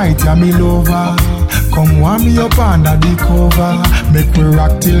tonight, yeah, me lover. Come warm me up under the cover. Make me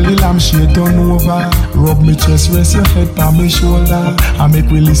rock till the lampshade turn over. Rub me chest, rest your head on my shoulder. I make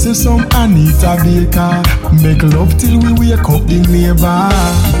we listen some Anita Baker. Make love till we wake up the neighbor.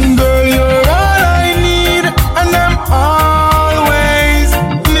 Girl, you're all I need, and I'm always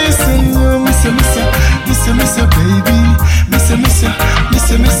missing you. Miss you, baby. Miss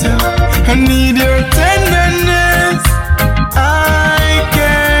you. I need your tenderness. I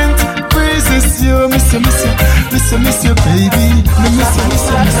can't resist you. Miss you, baby. Miss you.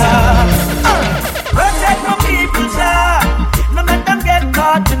 Protect my people, no let them get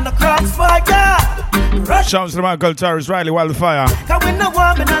caught in the crossfire. Shouts to Michael Torres, Riley Wildfire. Cause we no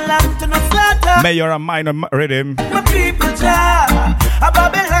want me no lamb to no slaughter. Mayor and Minor Rhythm. My people, a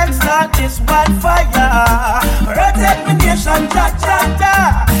Babylon start this wildfire. Protect me nation, cha.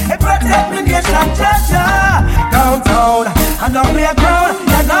 Hey, protect me nation, cha. Downtown, and on the ground,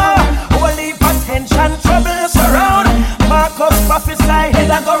 you know. Holy potential, trouble surround. Marcus prophesy, head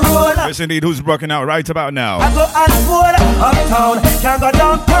I go roll. Yes, indeed, who's broken out right about now? I go Ashford, uptown, can't go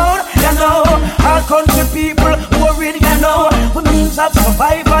downtown, you know. All country people who read, you know. The means of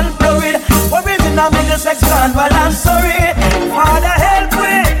survival, blurred. Worries in the middle section, well, I'm sorry. Father, help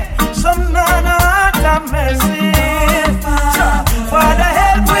me. Some nana, damage.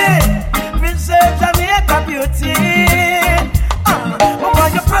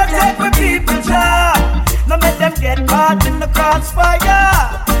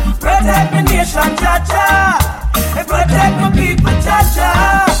 and Jaja. Hey, protect my people, Jaja.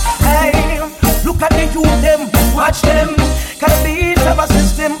 Hey, look at the youth them, watch them. Can the beats of a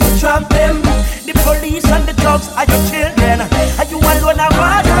system trap them? The police and the drugs are your children. Are you alone and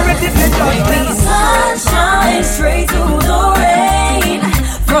what already been done? Bring sunshine straight through the rain.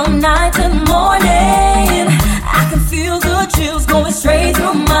 From night to morning, I can feel the chills going straight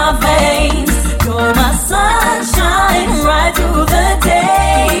through my veins. You're my sunshine right through the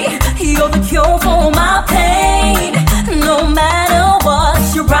day. You're the cure for my pain. No matter what,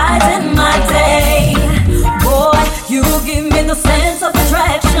 you brighten my day. Boy, you give me the sense of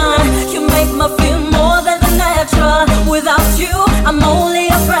attraction. You make me feel more than the natural. Without you, I'm only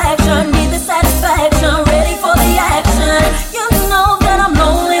a fraction. Need the satisfaction, ready for the action. You know that I'm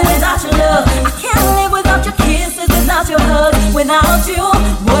lonely without your love. I can't live without your kisses, without your hugs. Without you,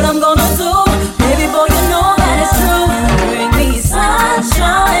 what I'm gonna do? Baby boy, you know that it's true. Bring me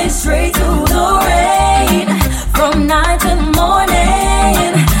sunshine straight through the rain. From night to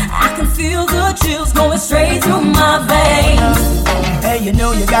morning, I can feel the chills going straight through my veins. Hey, you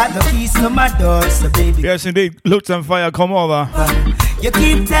know you got the keys to my door, so baby. Yes, indeed. Looks and Fire, come over. You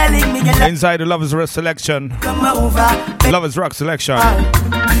keep telling me you love. Inside the Lovers Rock selection. Come over. Lovers Rock selection.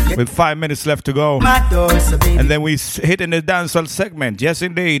 With 5 minutes left to go. My door, so baby. And then we hit in the dancehall segment. Yes,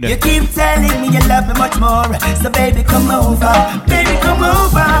 indeed. You keep telling me you love me much more, so baby come over. Baby come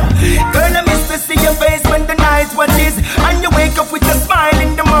over. Girl, I miss to see your face when the night watches, and you wake up with a smile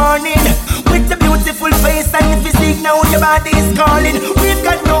in the morning. With a beautiful face and your physique, now your body is calling. We've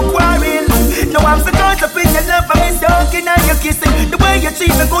got no quarrel. No, I'm so caught up in your love, I'm talking and you're kissing. The way you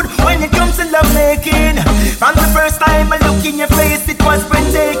treat me good when it comes to love making. From the first time I look in your face, it was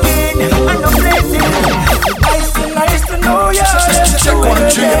breathtaking. And I'm blessing. Nice to know you. Check 1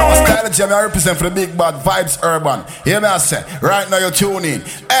 3, you know, Style Jam, I represent for the big bad Vibes Urban. Hear me I say, right now you're tuning in.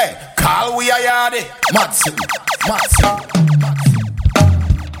 Hey, call we a yardy. Matson.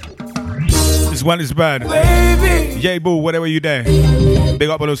 This one is bad. Baby. Yay, boo, whatever you there. Big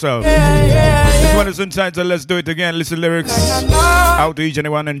up on yourself. This one is entitled Let's Do It Again. Listen lyrics out to each and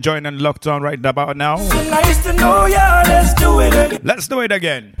everyone and join and locked on right about now. Nice to know ya, let's do it again. Let's do it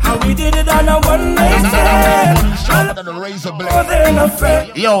again. How we did it on a one night stand.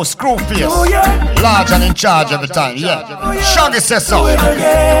 Yo, Screwface. Large and in charge every time, yeah. Shaggy says so.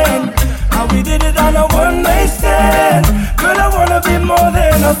 How we did it on a one night stand. Girl, I wanna be more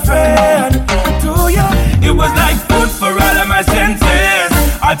than a friend to you. It was like food for all of my senses.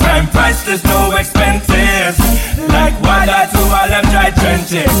 Our time priceless, no expenses. Like water to all them dry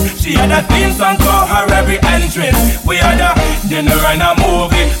trenches. She had a theme song for her every entrance. We had a dinner and a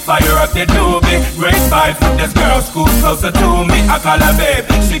movie. Fire up the doobie. Great vibe from this girl, school closer to me. I call her babe,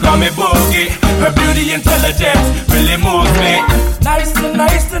 she call me boogie. Her beauty intelligence really moves me. Nice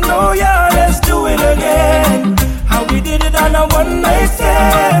to know ya, let's do it again. How we did it on a one night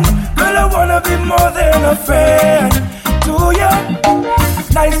stand. Girl, I wanna be more than a friend to ya.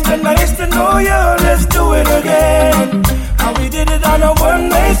 Nice to know ya, let's do it again. How we did it on a one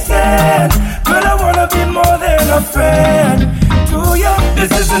night stand. Girl, I wanna be more than a friend to ya.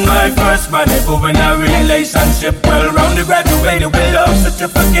 This isn't my first money, but we're in a relationship. Well rounded, graduated with love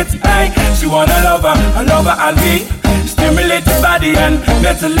certificates. Hey, she want a lover and me. Stimulate the body and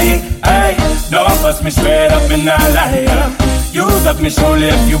mentally. Hey, don't bust me straight up in a lie. Use up me surely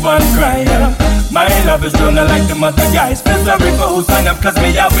if you want cry. My love is done like the mother guys. Feel sorry for who sign up cause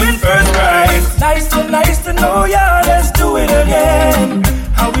me I win first prize. Nice to know ya, let's do it again.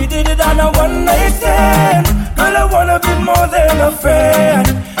 How we did it on a one night stand. Girl, I wanna be more than a friend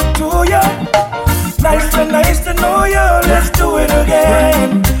to ya. Nice to know ya, let's do it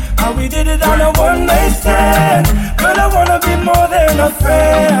again. How we did it on a one night stand. Girl, I wanna be more than a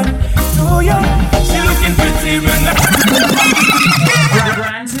friend to ya. She looking pretty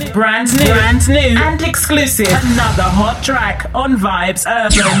Brand new and exclusive. Another hot track on Vibes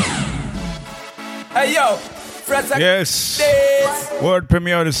Urban. Hey yo, yes. World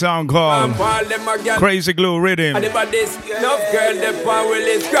premiere of the song called Crazy Glue Rhythm. Enough girl, the power will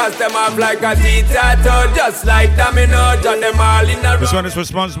is cross them off like a T-tattoo. Just like domino, jot them all in a row. This one is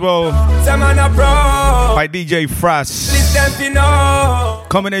responsible by DJ Frass. Listen, you know.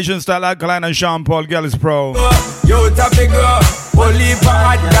 Combination style Alkaline and Sean Paul, girl is pro. Yo, topic go. Only for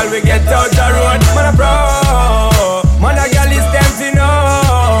hot girl, we get out the road. Man a pro. Man a girl is them, you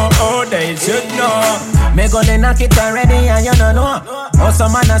know. Oh, they should know. Me go they knock it already and you don't know. Oh,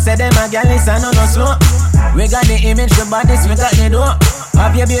 some man a say them a girl is a no slow. We got the image, the bodies, we got the door.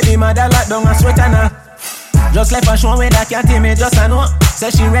 Have your baby mother lock down a sweater now. Just left a show with that cat me just a know.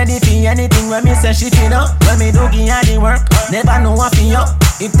 Say she ready for anything when me say she feel up. When me do give her the work, never know what for you.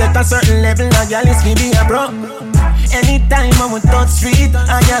 It take a certain level, a girl is me be a bro. Anytime I would touch street,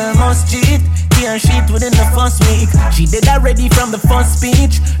 a girl must cheat. Clear sheet within the first week. She did already from the first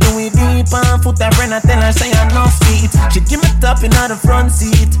speech. Louis V on foot, her friend, I tell her say I no feet. She give me top in the front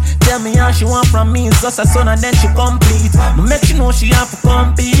seat. Tell me how she want from me, it's just a son and then she complete. But make she know she have to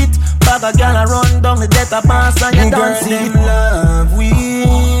compete. Bag a girl a run down the death of pass and you don't see it. Love we.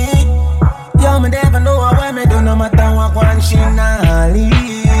 Yo, me never know why me do no matter what one she not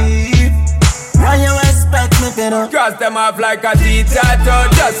leave. Why you expect me to do? Cross them off like a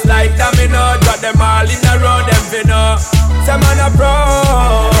T-tattoo. Just like domino. Got them all in a row, them finna. Some man a pro.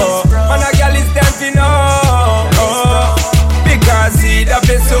 Man a girl is them finna. Because see the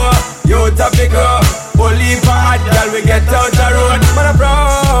piso. You to pick up. Only for hot girl we get out the road. Man a pro.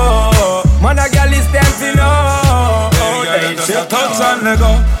 Man a girl is them finna. She a touch and let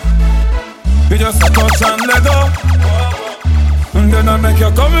go. You just a touch and let go. And then I make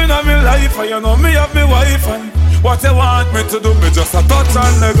you come in on me life. And you know me have me wife. And what you want me to do, me just a touch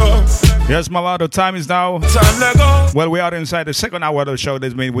and let go. Yes, Mama, the time is now. Well, we are inside the second hour of the show.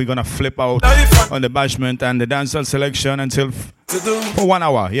 This means we're going to flip out on the bashment and the dancehall selection until for 1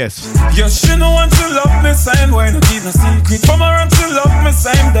 hour, yes. Yes, she know want to love me same way. No keep no secret from her and she love me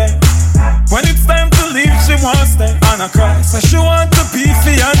same day. When it's time to leave, she won't stay. And I cry, so she want to be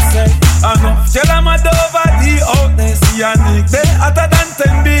fiancé. I know, tell her my over the out there. See a Nick, they hotter than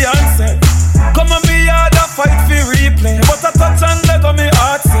 10 Beyonce. Come on, me hard a fight for replay. But a touch and let go, me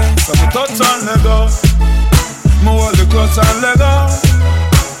heart say. So me touch and let go. Me hold the clutch and let go.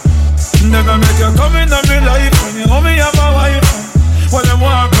 Never make you come in on me life. When you know me have a wife. What them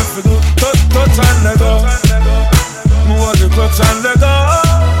want me to do? Touch and let go. Me hold the clutch and let go.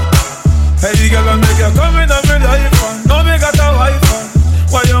 Hey, girl, I make you come in on me life. Know me got a wife.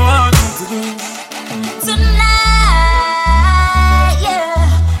 What you want me to do? Tonight, yeah.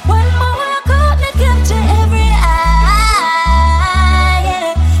 One more walk out, me capture every eye,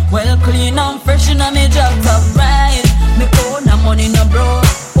 yeah. Well, clean and fresh in a me job top right. Me own a money no broke.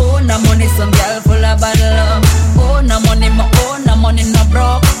 Own a money some girl full of bad love. Own a money, me own a money no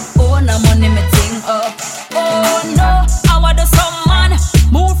broke. Own a money me ting up. Oh no, I want the some man.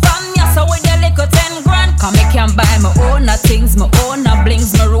 Move from ya so with the little 10 grand. Cause me can buy my own a things, my own a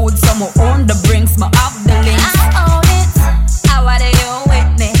blings, my roads, so my own the brinks, my up the links. I own it. How are you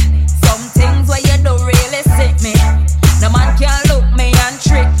with me? Some things where you don't really sit me. No man can look me and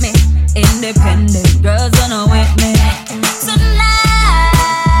trick me. Independent girls are not with me. Tonight,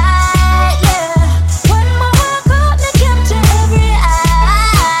 yeah. One more walk out, me capture every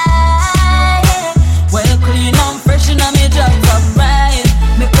eye, yeah. Well, clean and fresh in a me job top right.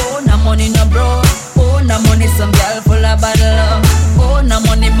 Me own a money no broke. Own a money some girl full of bad love. Own a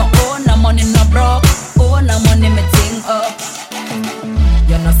money, me own a money no broke. Own a money me ting up.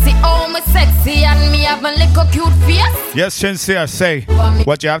 You know see how me sexy and me have a little cute face. Yes, Sincere, say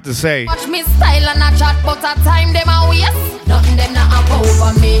what you have to say. Watch me style and a chat, but a time them a waste. Nothing them not up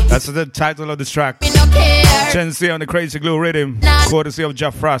over me. That's the title of this track. Me no care. Sincere on the Crazy Glue rhythm, courtesy of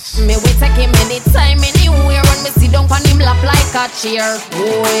Jeff Frost. Me we take him anytime, anywhere. When me sit down on him lap like a chair.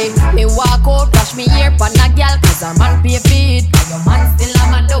 Boy, me walk out, touch me ear pan a gal, cause her man pay feed. And your man still a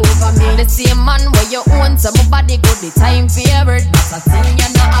mad over me. The same man where you own, so my body good, the time favorite. That's a thing you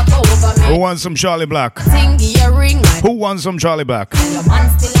not up over me. Who wants some Charlie Black? Thing earring. Who wants some Charlie Black? Your man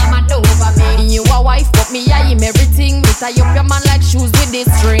still a mad over me. You a wife, but me I him everything. Me tie up your man like shoes with this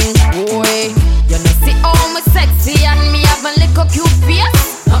string. Boy, you know see how me sexy and me have a little cute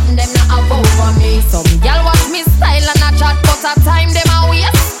face. Nothing them not up over me. Some girl watch me style and a chat, but a time them a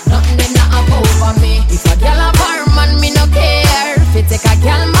waste. Nothing them not up over me. If a girl a bar man, me no care. If you take a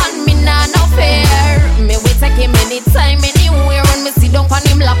girl man, me nah no fair. Me we take him anytime, anywhere. When me sit down on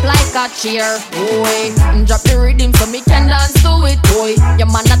him lap like a chair. Boy, drop the rhythm so me can dance to it. Boy, your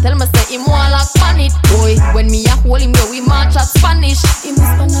man a tell me say him want lock on it. Boy, when me a hold him, yeah we march at Spanish. He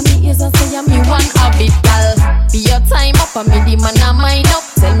must on me ears and say me one habit, gal. Be your time up and me the man a mine up.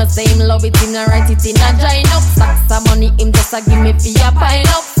 Tell me say him love it, him a write it in a join up. Stacks of money, him just a give me for your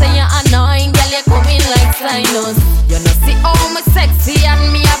pile up. Say you annoying, gal, you coming like sinus. You know see how me sexy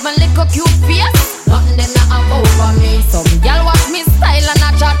and me have a little cute face. Nothing them not up over me. Some gal watch me style and a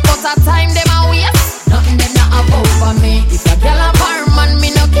chat, but a time them a waste. Nothing them not up over me. If a gal a bar man,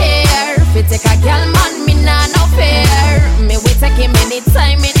 me no care. If you take a gal man, me nah no fair. Me we take him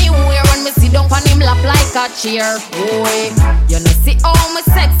anytime, anywhere. When me sit down on him lap like a chair. Boy, you know see how me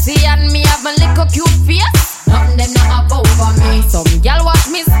sexy and me have a little cute face. Nothing them not up over me. Some gal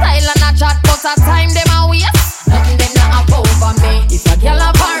watch me style and a chat, but a time them a waste. Nothing them not up over me. If a gal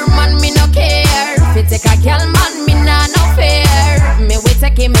a bar man, me no care. If you take a gal man, me nah no fair. Me we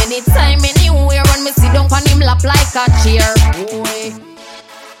take up like a cheer. Boy.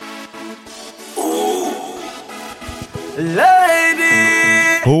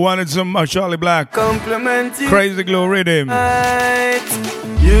 Lady, who wanted some Charlie Black? Compliment you. Crazy Glow Rhythm.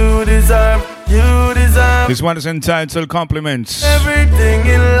 You deserve. This one is entitled Compliments. Everything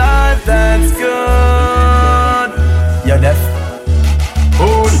in life that's good. You're deaf.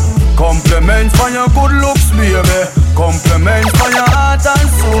 Holy. Compliments for your good looks, baby. Compliments for your heart and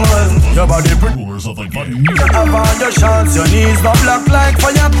soul. Your body Rulers of the game. You have all your shots, your knees not black like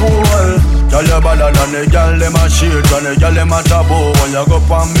fire coal. Girl, you better than the girl, them a shade, and the girl, them a taboo. When you go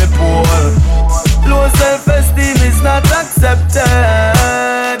on me pole. Low self-esteem is not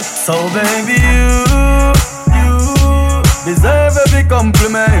accepted. So baby, you deserve every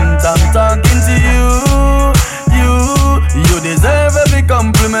compliment. I'm talking to you. You deserve every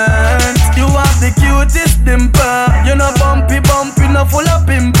compliment. You have the cutest dimple. You're not bumpy, not full of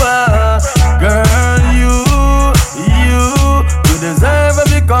pimple. Girl, you deserve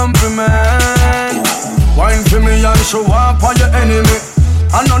every compliment. Wine for me and show up on your enemy.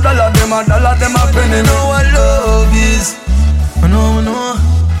 I know dollar them a penny. Know what love is. I know.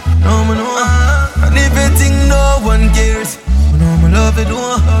 And if you think no one cares, I know my love it,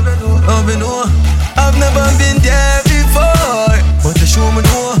 no. I've never been there before, but you show me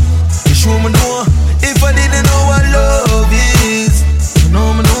no. If I didn't know what love is, I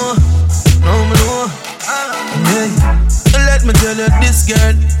know. Yeah. Let me tell you this,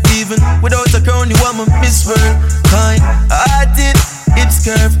 girl. Even without a crown, you are my Miss World. Kind-hearted, it's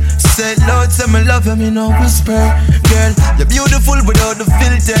curved. Said Lord, say me love you, me no whisper. Girl, you're beautiful without the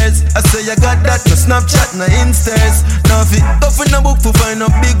filters. I say you got that, no Snapchat, no Instas. Now if it tough in a book to find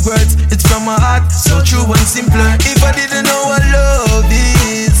out big words, it's from my heart, so true and simpler. If I didn't know what love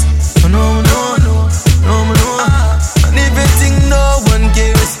is, I know. And if you think no one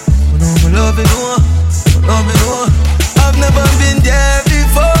cares, I know me love it, no. I've never been there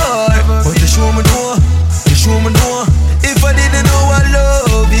before, but you show me no. If I didn't know what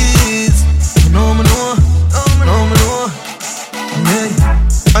love is, I know.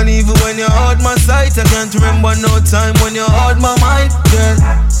 Yeah. And even when you hold my sight, I can't remember no time when you hold my mind, girl.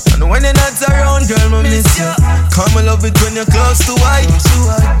 And when you're not around, girl, I miss you. Come I love it when you're close to white.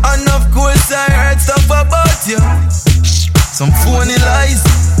 And of course I heard stuff about you, some phony lies.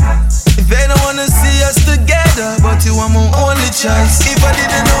 If they don't wanna see us together, but you are my only choice. If I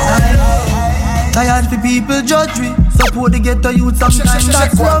didn't know tired for people judge me. Support the ghetto youth sometimes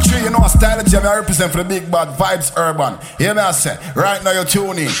that's love. You know a style that I represent for the big bad vibes urban. Hear me I say, right now you're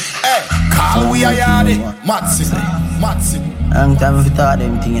tuning. Hey, call we a yardy. Matsi. Long time if you thought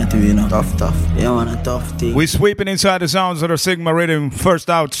them thing too, you know. Tough. You want a tough thing. We sweeping inside the sounds of the Sigma Rhythm. First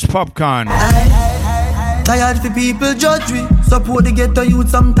out, Popcorn. Tired for people judge me. Support the ghetto youth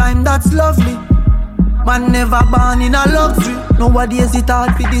sometimes that's lovely. Man never born in a luxury. Nowadays it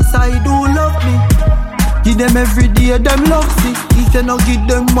hard to decide who love me. Give them every day, them love see. If you no give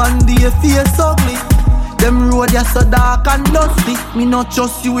them one day, face ugly. Them road are so dark and dusty. Me not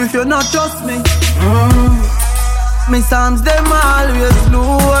trust you if you not trust me. Me psalms them always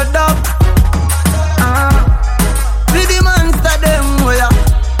load up. With the monster them where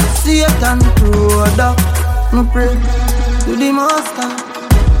Satan road up. Me pray to the master,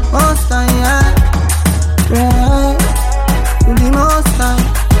 yeah. Right, to the most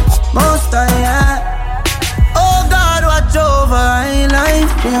high, yeah. Oh God, watch over my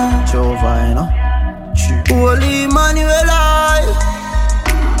life, yeah. Watch over, you know. Holy Emmanuel,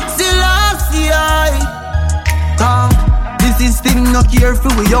 still I. This is thing no care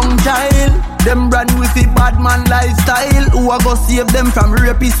for a young child. Them brand with a bad man lifestyle. Who a go save them from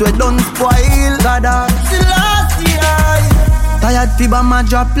rapists we don't spoil. God, still I. Tired fever my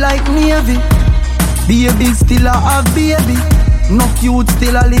drop like Navy. Baby still a have baby. No youth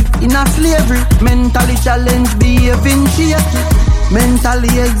still a live in a slavery. Mentally challenged, behaving shaky. Mentally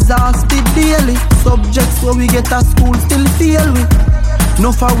exhausted daily. Subjects where we get at school still fail we.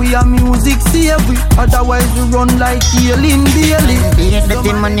 No for we a music save we. Otherwise we run like Aileen Bailey. Be a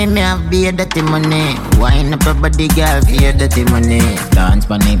dirty money, me have be a dirty money. Wine up your body, girl, for your dirty money. Dance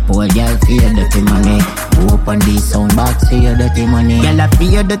on the pole, girl, for your dirty money. Open the sound box for your dirty money. Girl, for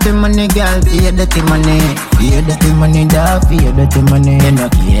your dirty money, girl, for your dirty money. For your dirty money, dog, for your dirty money. You no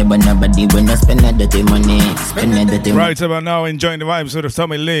care about nobody when you spend that dirty money. Spend that dirty money. Right about now, enjoying the vibes of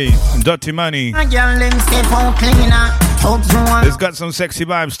Tommy Lee, Dirty Money. My girl, them stay for cleaner. It's got some sexy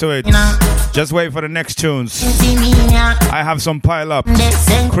vibes to it. Just wait for the next tunes. I have some pile up.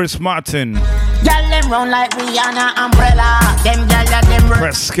 Chris Martin. Girl, them round like Rihanna umbrella. Them girl, them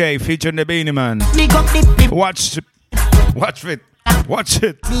Press K featuring the Beanie Man. Watch it. Watch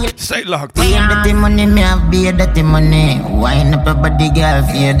it. Stay locked. Feel dirty money, me have beer dirty money. Wine up your body, girl,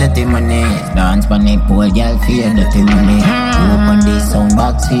 feel dirty money. Dance on the pole, girl, feel dirty money. Open the sound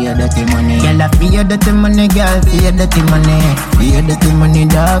box, feel dirty money. Girl, I feel dirty money, girl, feel dirty money. Feel dirty money,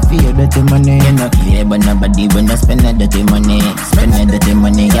 dog, feel dirty money. You know, care but nobody when you spend that dirty money. Spend that dirty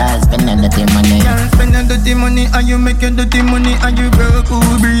money, girl, spend that dirty money. Girl, spend that dirty money, and you make your dirty money, and you broke cool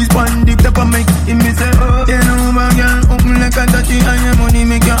breeze. One dip up and make it me say, oh, you know, my girl, open like a dirty, and your money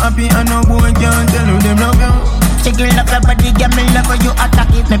make you happy, and no boy can't tell you them love you. She girl up your body, get me love you attack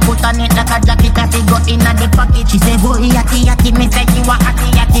it. Me put on it like a jacket, I go in the pocket. She say, boy, yati yati, me say you a yati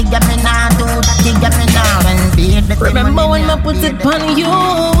yati. Get me now, do that, get me now. And be the remember when I put it on you.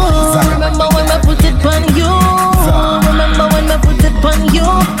 Remember when I put it on you. Remember when I put it on you.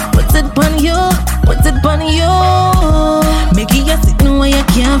 Put it on you. Put it on you. Make you sit no way you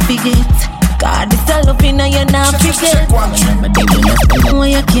can't forget. God, it's all up in you not forget. Remember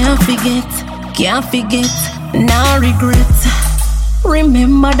you can't forget. Can't forget. No regrets.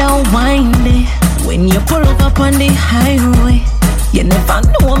 Remember that wine day when you pull up on the highway. You never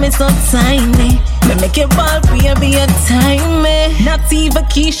know me so tiny. Me make you ball baby a time me. Not even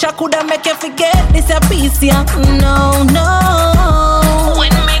Keisha coulda make you forget this a piece ya. No, no.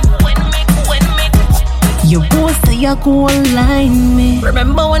 When me you both say you go line me.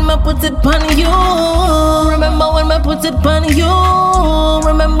 Remember when me put it on you. Remember when me put it on you.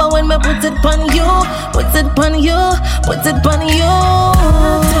 Remember when me put it on you. Put it on you. Put it on you.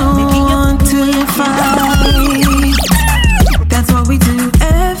 Making you want to fight. That's what we do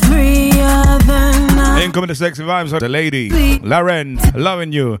every other night. Incoming the sexy vibes of the lady Lauren,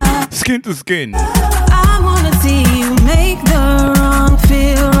 loving you, skin to skin. I wanna see you make the wrong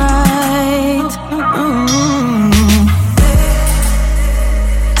feel right.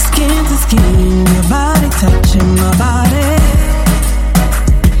 Skin to skin, your body touching my body.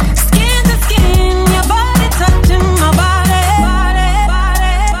 Skin to skin, your body touching my body.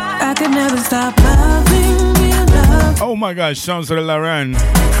 I could never stop loving you, love. Oh my gosh, sounds to the Lauren.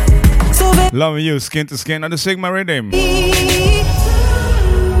 Loving you, skin to skin, on the Sigma rhythm.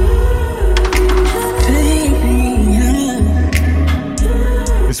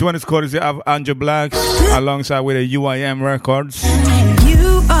 This one is courtesy of Andrew Blacks alongside with the UIM Records.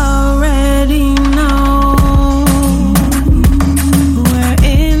 You already know we're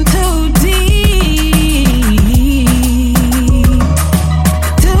in too deep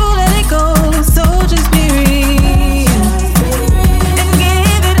to let it go, so just be real and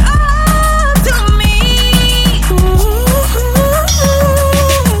give it all to me.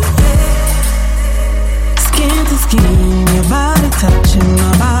 Skin to skin, your body touching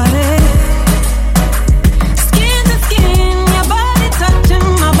my body. Skin to skin, your body touching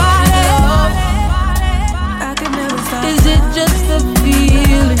my body. I could never stop. Is it just a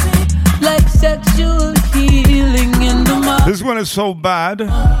feeling, like sexual healing in the mind? This one is so bad.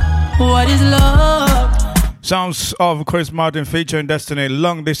 What is love? Sounds of Chris Martin featuring Destiny,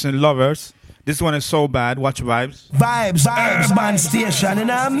 Long Distance Lovers. This one is so bad. Watch vibes. Vibes, Urban Station,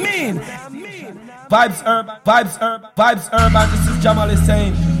 and I mean Vibes Urban, this is Jamal is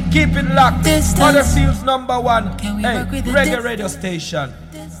saying, keep it locked. Huddersfield's #1, hey, reggae radio station.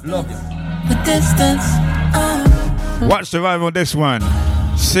 Love you. The distance. Watch the vibe on this one.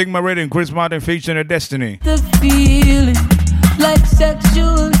 Sigma Rhythm, Chris Martin featuring Destiny. The feeling, like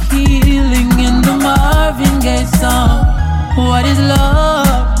sexual healing in the Marvin Gaye song. What is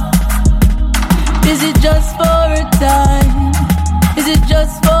love? Is it just for a time? Is it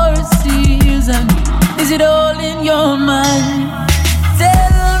just for a season? Is it all in your mind?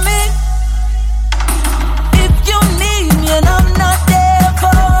 Tell me if you need me and I'm not there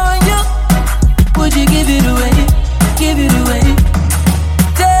for you. Would you give it away? Give it away.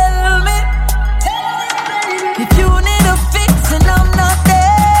 Tell me if you need a fix and I'm not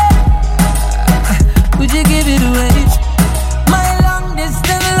there. Would you give it away? My long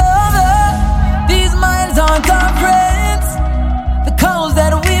distance lover, these miles aren't our friends. The calls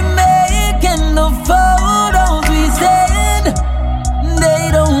that we make and the photos we send.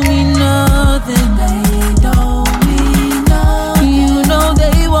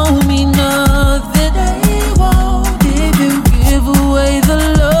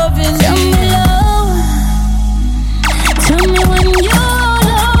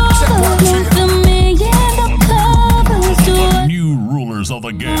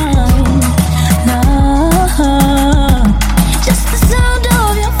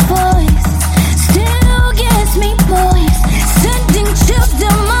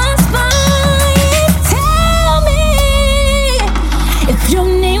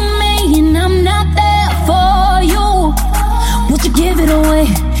 away,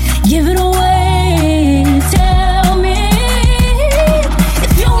 give it away. Tell me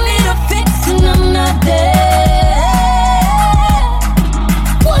if you need a fix and I'm not there.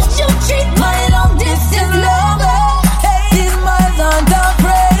 What's your treat, my long distance lover? These miles aren't our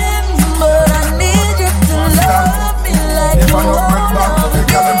friends, but I need you to love me like you want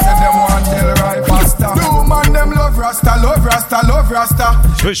to. Them want tell right faster. Do man them love Rasta, love Rasta, love Rasta.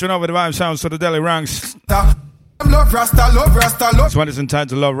 Switching over the vibe sounds to the Delhi Ranks. Love Rasta, love Rasta, love. This one is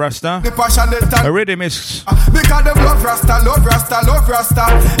entitled Love Rasta. The passionate a rhythm is because them love Rasta, love Rasta, love Rasta.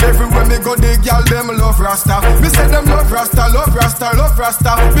 Everywhere me go, the girl them love Rasta. Me say them love Rasta, love Rasta, love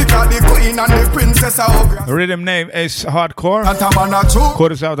Rasta. Because the queen and the princess are of Rasta. The rhythm name is Hardcore.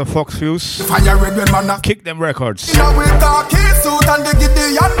 Quarters out of Fox Fuse. Kick Them Records. Now we talk his suit and the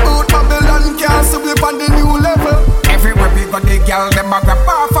Gideon boot. Babylon can't see we on the new level. Everywhere we go, the girl them a grab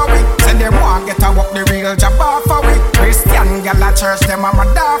off of it. Say them want get a walk the real job off of it. Christian girl at church, them a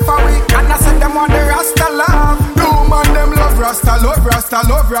mad off of it. And I say them want the Rasta love. No man them love Rasta, love Rasta,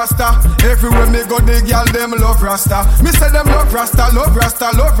 love Rasta. Everywhere me go, the girl them love Rasta. Me say them love Rasta, love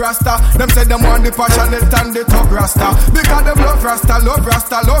Rasta, love Rasta. Them say them want the passionate and the thug Rasta. Because them love Rasta, love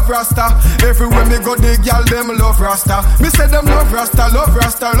Rasta, love Rasta. Everywhere me go, the girl them love Rasta. Me say them love Rasta, love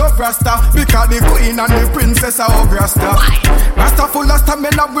Rasta, love Rasta. Because the queen and the princess are of Rasta. Rasta full of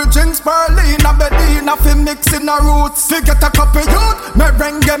stamina, we drinks Berlin, a Medina, fi mix in a roots. To get a cup of youth,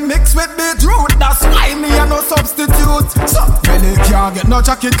 merengue mix with beetroot. That's why me a no substitute. So, really can't get no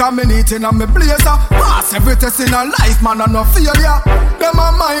jacket, come in eating on me blazer. Pass every test in a life, man, a no failure. Them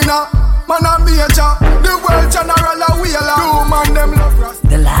a minor, man a major. The world general a wheeler. Two man, them love Rasta.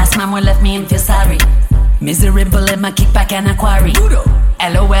 The last man will left me in sorry. Miserable in my kickback and a quarry.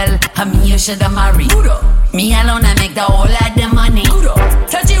 LOL, me you shoulda marry. Me alone I make the whole lot the money.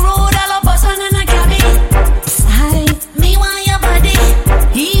 Touchy road, all of us on a cabby. Hi, me want your body.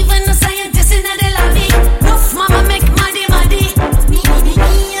 Even the scientists in the lobby. Nuff mama make muddy. Me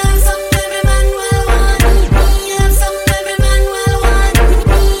have some every man will want. Me have some every man will want.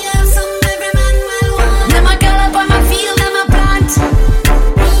 Me have some every man will want. Them a girl up on my field, them a plant.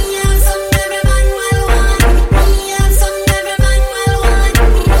 Me have some every man will want. Me have some every man will want.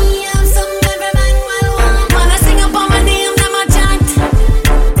 Me have some every man will want. Man I sing up on my name, them a chant.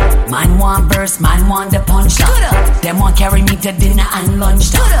 Man want verse, man want the punch. Them want carry me to dinner and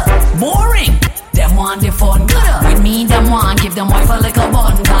lunch. Boring. Them want the fun. With me, them want give them wife a little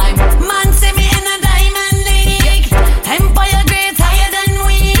bun time. Man see me in a diamond league. Empire grades higher than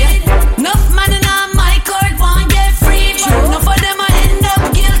we. Enough man in my court want get free. But enough of them I end up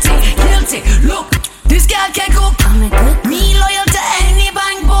guilty. Look, this girl can cook. Me loyal to any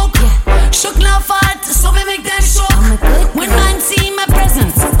bank book. Shook now fat, so me make them shook. When man see my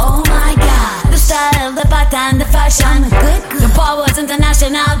presence, oh my God. The style, the pattern, the fashion. The powers,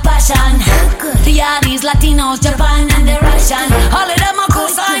 international passion. The Yardies, Latinos, Japan and the Russian. All of them are cool,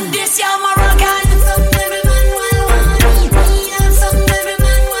 sign this year Moroccan. Some every man will want. Me have some every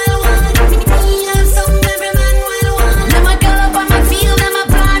man will want. Me have some every man will want. Them a girl up on my field, them a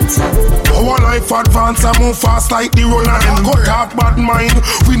plant. Our life advance and move fast like the roller. Got half bad mind,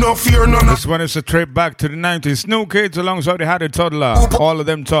 we no fear none of. This one is a trip back to the 90s. New Kids alongside the Had a Toddler. All of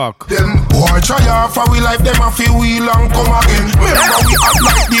them talk. Them boy try hard for we life, them a feel we long come again. Remember we act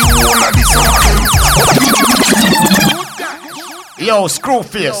like the whole of the summer. Yo,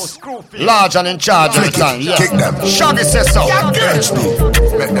 Screwface, large and in charge of the time. Yeah. Kick them. Shaggy says so.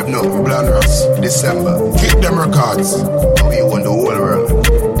 HD, make them know we plan us. December, kick them records. We won the whole world.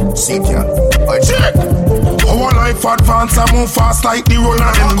 See ya. I check. Our life advance and move fast like the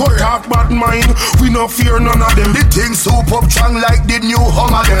roller. Them got half bad mind, we no fear none of them. The things soup up strong like the new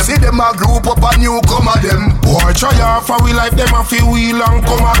Hummer. Them see them a group up a newcomer them. Boy try hard for we life, them a feel we long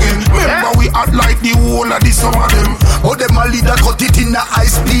come again. Remember we act like the whole of the summer them. Oh them a leader cut it in the high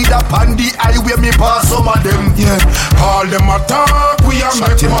speed up on the highway me pass some of them. Yeah, all them a talk, we a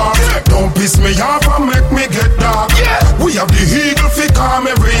make mark. Don't piss me off and make me get dark. Yeah, we have the eagle fi calm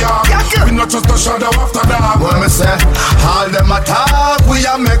every yard. We not just a shadow after dark. What me say? All them a talk, we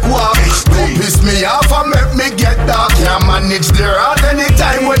a make walk. Don't piss me off and make me get dark. Can't manage the road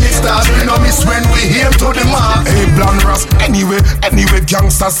anytime when it starts. We know miss when we aim to the mark. Hey, Blonde Ross, anyway,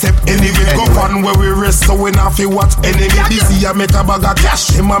 gangsta step anyway. Go on where we rest, so we not feel what enemy. This year make a bag of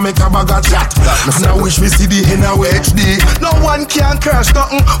cash, him a make a bag of chat. And I wish we see the inner HD. No one can curse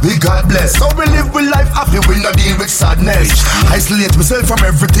nothing, we got blessed. So we live with life happy, we not deal with sadness. Isolate myself from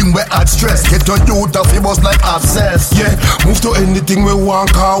everything we add stress. stress. Get your youth off your bus like obsessed. Yeah, move to anything we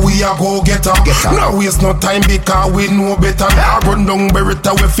want, car we a go get her. Now waste no time because we know better. I run down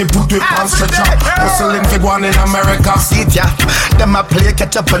Beretta with fi put with on stretcher. Hustling fi go on in America. See ya, them a play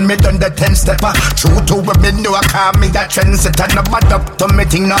catch up and me done the 10-stepper. True to women know I call me that trendsetter. No bad up to me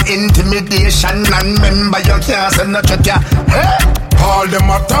thing, no intimidation. And remember you can't send no check ya. All them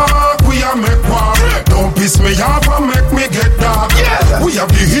attack, we a make war. Don't piss me off and make me get dark. We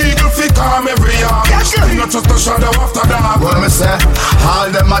have the eagle fi calm every yard. We not just a shadow after dark. What me say? All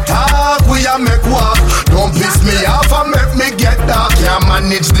them attack, we a make war. Don't piss me off and make me get dark. Can't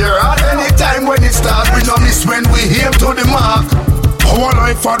manage the rod anytime when it starts. We know miss when we aim to the mark. Our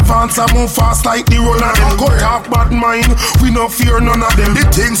life advance and move fast like the roller. Them go talk bad mind, we no fear none of them. The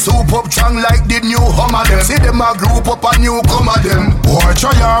thing soup up strong like the new Hummer them. See them a group up a newcomer them. Boy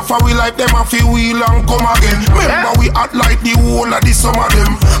try off we like them a feel wheel and come again. Remember we act like the whole of the some of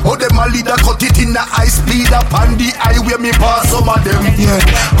them. Oh them a leader cut it in the high speed up on the highway me pass some of them. Yeah,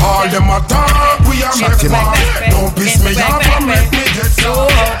 all them attack we a make war. Don't piss me off and make me get so.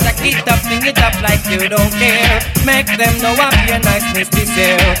 Take it up, sing it up like you don't care. Make them know I'm your niceness this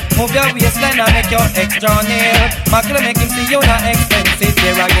year. Move your waistline and make your extra near. Macle make him see you not expensive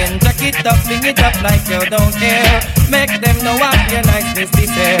here again. Take it up, sing it up like you don't care. Make them know I'm your niceness this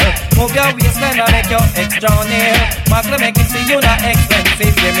year. Move your waistline and make your extra near. Macle make him see you not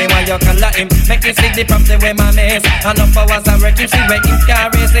expensive. Give me why you call him. Make him see the property where my miss. Enough hours and work him see where him can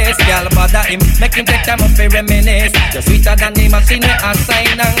resist. Girl bother him. Make him take time up to reminisce. You're sweeter than the machine with a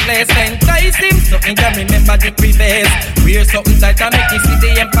sign and glaze. Entice him so he can remember the previous. Wear something tight and make him see the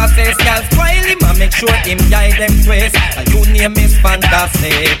emphasis. Girl spoil him and make sure him guide them twist. And you name is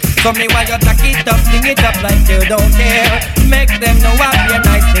fantastic. So me why you take it up, sing it up like you don't care. Make them know I'm your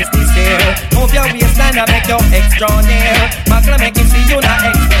niceness this year. Move your waistline and make your extra near. Macle make him see you not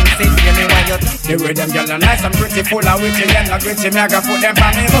expensive. Give me why you the rhythm girl are nice and pretty, full of witty and not gritty. Me I go put them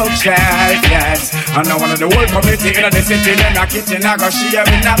on me bookshelf, yes. And now one of the whole community in the city, them a kitchen I go share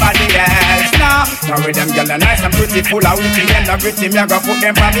with nobody else. Now the rhythm girl are nice and pretty, full of witty and not gritty. Me I go put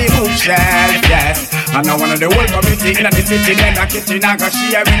them on me bookshelf, yes. And now one of the whole community in the city, them a kitchen I go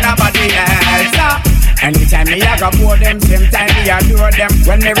share with nobody else. Now anytime me I go pour them, same time me adore them.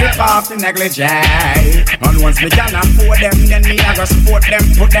 When me rip off the negligee, and once me can afford them, then me I go support them,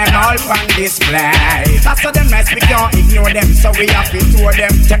 put them all on display. That's how them nice, we can't ignore them, so we have to tour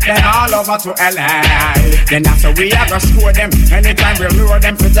them, take them all over to LA. Then that's how we I go score them. Anytime we lure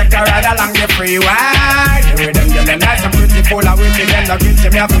them, to take a ride along the freeway. The rhythm girl nice and pretty, full of witty, them the gritty,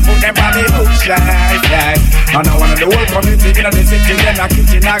 me have to put them on the bookshelf. And I want the whole community in the city, them a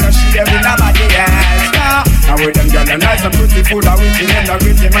kitchen I go share with nobody else. Now with them girl nice and pretty, full of witty, them the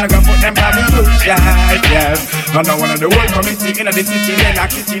gritty, me I go put them on the bookshelf. Yes, and I want the whole community in the city, them a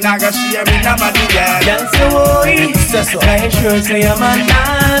kitchen I go share with nobody else. That's the way, so I sure say I'm a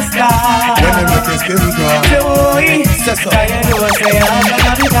master. When they make your skin crawl, the way, so I know say I'm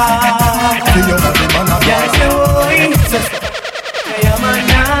a master. feel your body man a That's the way, so say I'm a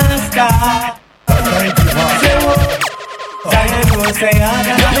master.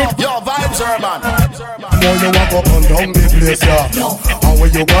 Yo, vibes urban. More you walk up and down the place, yeah. And when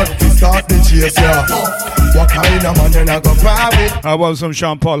you got to start the chase, yeah. What kind of man then I go grab it? How about some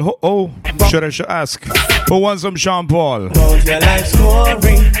Sean Paul? Oh, should I ask? Who wants some Sean Paul? About your life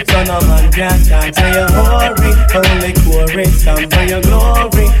story, so no man can dance in your hurry. Only chorus, time for your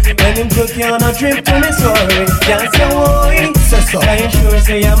glory. When him took you on a trip to Missouri, dance your way. So I sure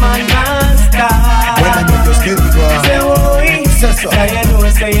say I'm a master. When they make your skin crawl, say way. So I know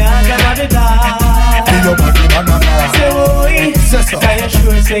say I'm gonna be die. feel your body man a ball. Say way. So I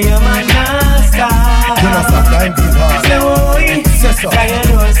sure say I'm a master. You not stop time to pass. Say way. So I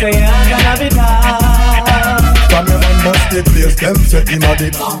know say I'm gonna be die. From your man must take place, them set him a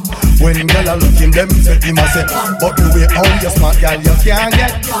dip. When girl a look him, them set him a set. But the way how you smart girl you can't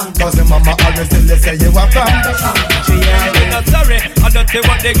get. Cause the mama always tell you say you are from. I'm not sorry, I don't say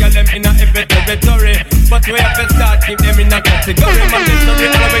what they get them in a every territory. But we have to start keep them in a category. Man, this story,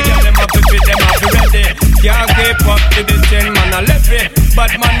 all we get them up to fit them up ready. Can't keep up to the 10 man a left it.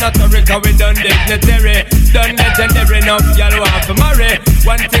 But man not sorry, cause we done dignitary. Done legendary, enough y'all want to marry.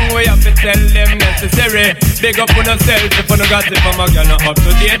 One thing we have to tell them necessary. Big up on yourself if you no got it from a girl not up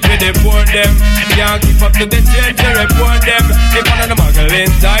to date with the poor them. Can't keep up to the change to report them. If one of the muggle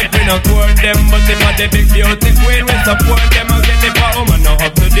inside we no court them. But if one the big beauty queen we support them. Again if a woman not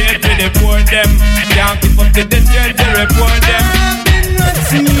up to date with the poor them. Can't keep up to the change to report them.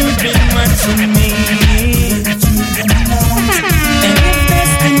 You've been watching me, and if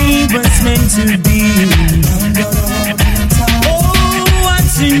destiny was meant to be, oh,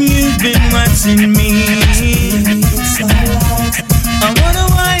 watching you've been watching me. I wanna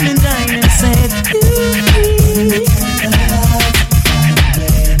wine and dine and say,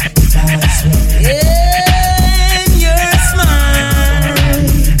 and your smile,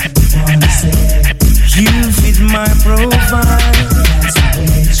 you fit my profile.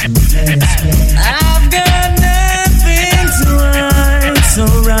 I've got nothing to hide, so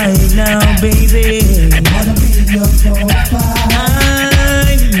right now, baby, I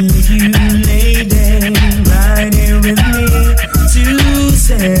need you, lady, right here with me to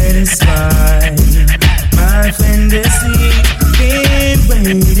satisfy my fantasy. Been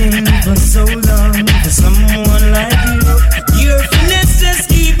waiting for so long for someone like you. Your finesse just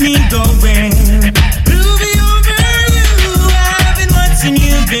keep me going. Groovy over you, I've been watching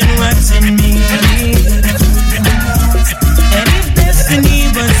you, been watching me. And if destiny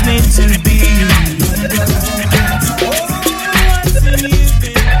was meant to be,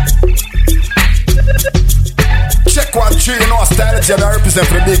 check 1 3, you know, style that I represent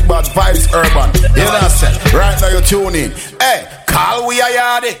for the big bad vibes urban. You know what I'm saying? Right now you tune in. Hey, call we a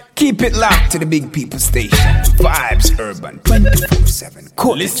yardy. Keep it locked to the big people station. Vibes Urban 24/7.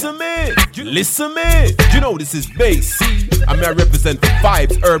 Cool. Listen me. You know this is Bass. I may represent the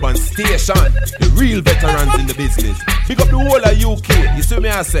Vibes Urban Station. The real veterans in the business. Pick up the whole of UK. You see me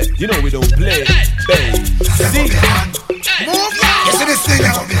I say, you know we don't play. Bass. See? Move ya. You see this thing?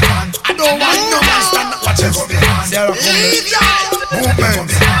 I don't want no man stand up watching. Leave ya. Movement.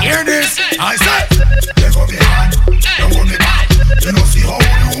 Hear this? I say. They go behind. Don't hold me back. You know see how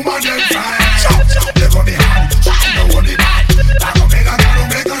the woman them fine. They go behind. Don't hold me back. I go make a girl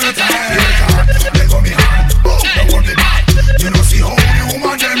make a time. They go behind. Don't hold me back. You know see how the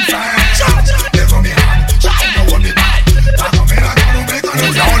woman them fine. They go behind. Don't hold me back. I go make a girl make a time.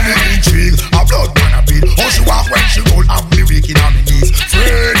 Down the intrigue, a blood man a beat. How she walk when she roll, have me weak in on me knees.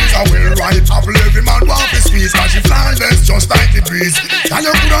 Fred is a well-right apple, every man want to squeeze. Cause she flawless just like the breeze. And you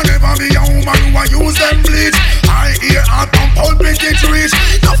coulda never be a woman who a use them bleach. I hear her pump out make it reach.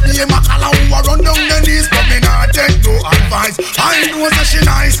 Enough name a color who a run down the knees. But me not take no advice. I know that she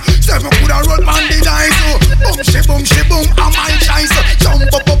nice. Say me coulda run on the dice. Boom she boom, I'm my choice. Jump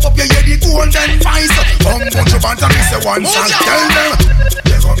up, you hear the golden voice. Bunch of banter, me say one song. Tell them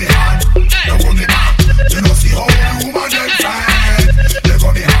they go behind, they hold me back. You know see how the woman them fine. They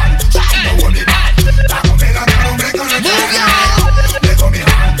go behind, they hold me back. I go make a girl make a time. They go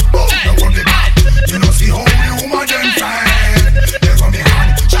behind, they hold me back. You know see how the woman them fine. They go behind,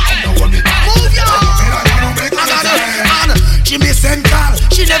 they hold me back. Move ya. She miss and call,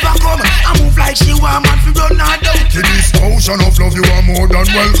 she never come. I move like she want man fi run her down. To this ocean of love you are more than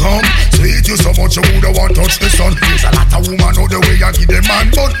welcome. Sweet you so much you woulda want touch the sun. There's a lot of woman out the way I give them man,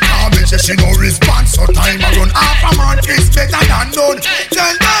 but I mention she no response. So time I run half a man is better than none.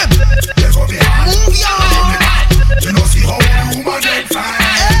 Tell them they go behind. Move ya. You know see how the woman them fine.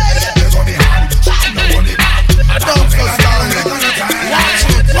 They go behind. She no want it back. I don't go down. Watch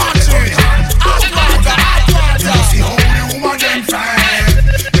it. You know see how the woman them fine.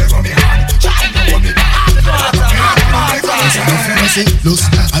 They go behind. She no want it back.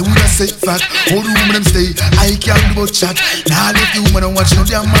 I woulda say fat. All the women them stay. I can't do but chat. Now let the woman and watch no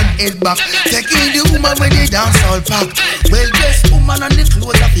damn man head back. Taking the woman when they dance all pack. Well dressed woman and the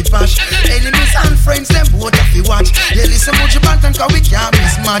clothes of the pash. Enemies and friends them both of the watch. They listen much about and cause we can't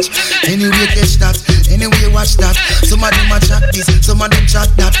mismatch. Anyway catch that, anyway watch that. Some of them a chat this, some of them chat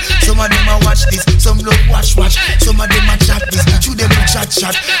that. Some of them a watch this, some love watch. Some of them a chat this, two them a chat.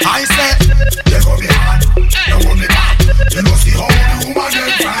 I say they go behind, they hold me back. You know see how the woman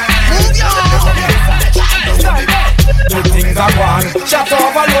them fine. Move ya. They go behind, they hold me back. Good things are gone. Shut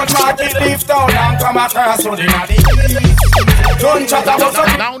overload, market, leave town and come across to the east. Don't chat about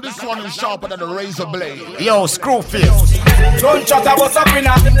something. Now this one is sharper than a razor blade. Yo, Screwface. Don't chat about something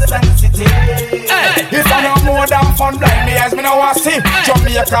in city. Hey, if I know more than fun blind me as me now want see.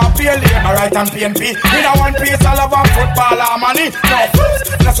 Jamaica pay labor right and PNP. We don't want peace, I love and football and money. No fools,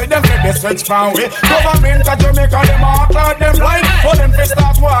 let's see them flip the switch from way. Government of Jamaica, them all cloud them blind. For them to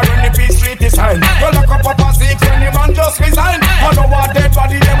start war when the peace treaty sign. You look up a six when the man just resign. I know what dead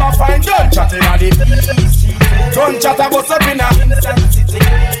body them a find. Don't chat in the peace. Don't chat about something in city.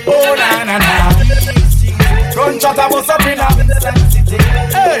 Oh na. Don't chat about something in city.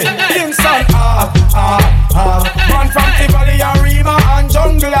 Hey, Kingston, man from Tivoli and Rima and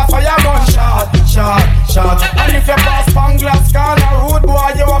Jungle, a fire gun shot. And if you pass Panglas Corner Road,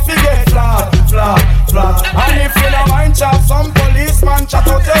 boy, you a forget flat. And if you don't mind chat, some policeman chat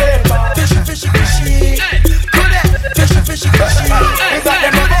out your head. Fishy. Good day. Fishy. Is that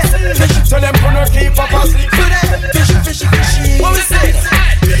them never see? Tell them gonna keep up a secret. Fishy. What we say?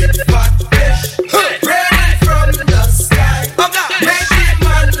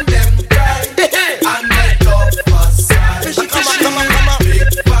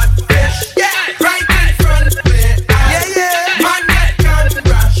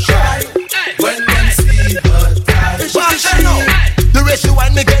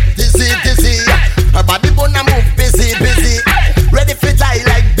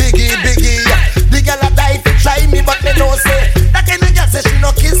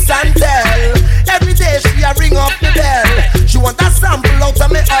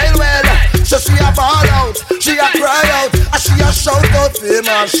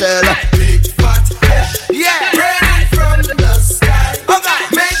 shell. Big fat fish, yeah, raining from the sky.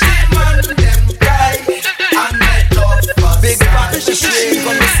 Make it man them cry and let love pass. Big fat fish rain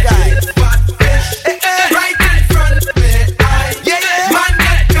from the sky. Big fat fish, right in front of me eye. Yeah, man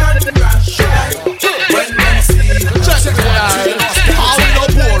that can crash when them see. Check it out. How we no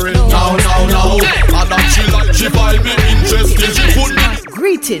boring? No. I don't she like she find me interesting. She put me.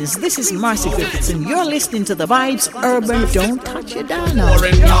 Greetings, this is Marcy Griffiths, and you're listening to the Vibes Urban Don't Touch It Down. No. I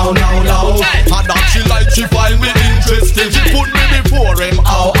don't she like she find me interesting. She put me before him.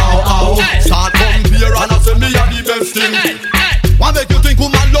 Ow. Start come here and I say me are the best thing. Why make you think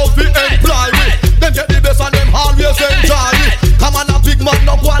woman love me employ me? Them get the best and them always enjoy me. Come on a big man,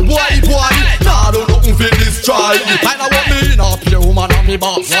 no one boy. Nah, don't nothing feel destroy me. I know what me in a play woman and me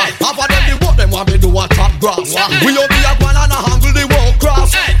boss. Half of them the what them want me do a chop grass. We up me a one and a handle the walk cross.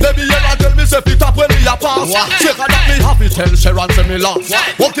 Baby ever tell me say fit up when me a pass. Take a that me happy tell Sharon say me lost.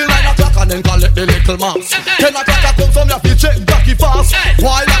 Walk till 9 o'clock and then collect the little mouse. 10 o'clock I come some me have to check Jackie fast.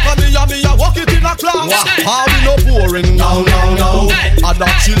 Why like a me a walk it in a class. How we no boring now. I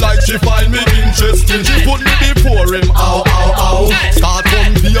that she like she find me interesting. She put me before him. Ow. Start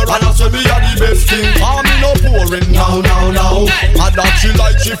come here and I say me a the best thing. How me no boring now. I that she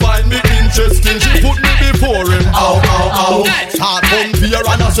like she find me interesting. She put me before him. Ow. Start come here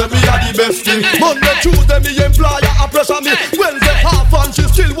and I say me a the best thing. Monday, Tuesday me employer a pressure me. Wednesday half and she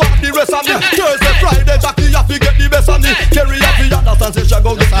still want the rest of me. Thursday, Friday Jackie have to get the best of me. Kerry have to understand say she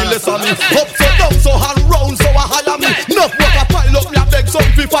go get the less of me. Up so down so and round so I hire me. Enough work a pile up me a beg some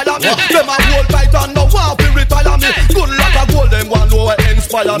fi fire me. Them a hold tight and no want fi retire me. Good luck a goal them one know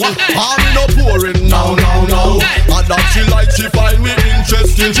inspire me. I'm no boring now. And that she like she find me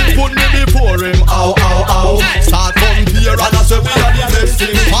interesting. She put me before him. Ow. Start come here and I say we are the best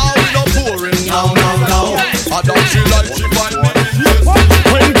thing. I'm no boring now. And that she like she find me interesting.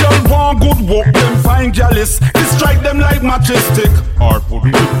 When girl want good work, them find jealous. They strike them like matches stick.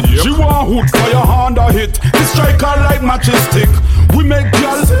 She want hood fire hand a hit. They strike her like matches stick. We make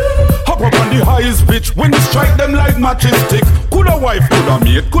girls hop up on the highest pitch. When they strike them like matches stick. Coulda wife, coulda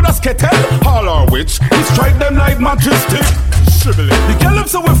mate, coulda skettle, all our witch. We strike them like matches stick. The girl them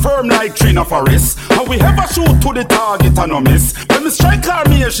say we firm like Trina Forest. And we ever shoot to the target and no miss. When me strike her,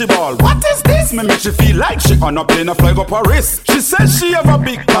 me and she ball. What is this? Me make she feel like she on a plane a flag up her wrist. She says she have a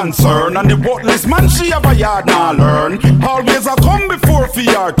big concern. And the worthless man she have a yard now learn. Always a come before for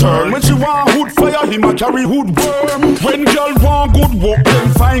your turn. When she want hood fire, him a carry hood worm. When girl want good work, them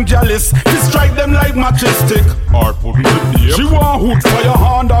find jealous. They strike them like matches stick. She want hood fire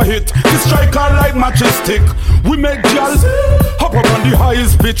hand a hit. They strike her like matches stick. We make girls hop up on the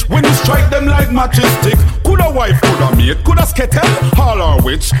highest pitch. When you strike them like matches stick. Coulda wife, coulda mate, coulda skettle, all our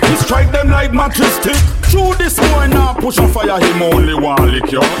witch. We strike them like matches stick. Through this boy now push on fire, him only one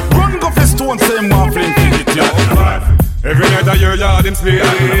lick you. Run go for stone, same one fling to hit you. Every night I hear yard him speak.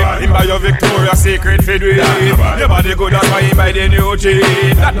 Him buy your Victoria's Secret for do it. Your body good, that's why he buy the new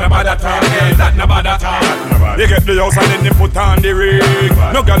jeans. That no bother talk, that no bother talk. They get the house and then they put on the ring.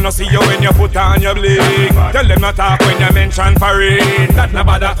 No girl no see you when you put on your bling. Tell them not talk when you mention parade. That no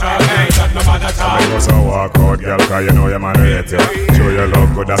bother talk, that no bother talk. You go so walk out, girl, cause you know your man rate you. Show your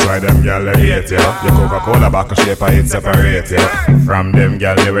love good, that's why them girl they hate you. Your Coca-Cola back a shape and it separate you. From them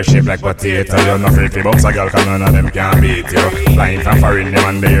girl they were shaped like potato. You're not freaky box a girl, cause none of them can beat you. Flying from foreign, them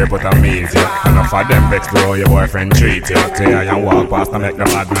on the airport and meet you. Enough of them vex bro, your boyfriend treat you. Say I can walk past and make the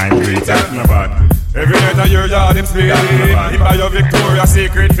bad mind greet you. No bad. Every night I hear yard him speak. Him buy your Victoria's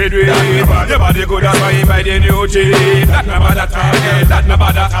Secret for do it. Your body good, that's why he buy the new jeans. That no bother talk, that no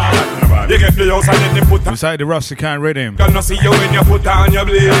bother talk. They get the house and then they put on. Beside the Rusty-Can rhythm. Girl no see you when you put on your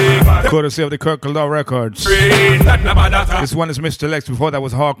bling. Courtesy of the Kirkle Records. That no bother talk. This one is Mr. Lex, before that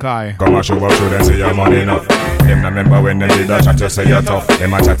was Hawkeye. Come and show up through them, say your money enough. Them remember when they did that chat, you say you're tough.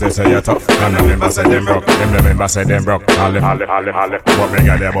 Them a chat, you say you're tough. Them remember say them broke. Them remember say them broke. Halle. But me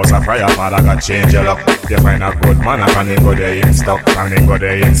got the boss a prayer, father got change your luck. You find a good man, and he go there in stock. And he go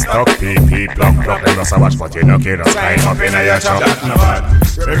there in stock. Peep, block. Them just a watch, but you no kid. Climb up in a your truck.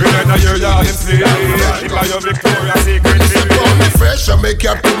 Every night I hear yard him speak. Him buy your Victoria's Secret. Call me fresh and make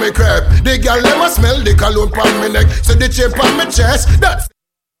up to me crap. The girl them a smell the cologne pon me neck. So the chip on me chest. That's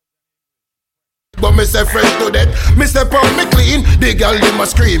but me say fresh to that. Me say pound me clean. The girl them a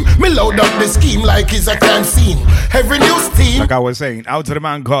scream. Me load up the scheme like it's a crime scene. Every new steam. Like I was saying, out to the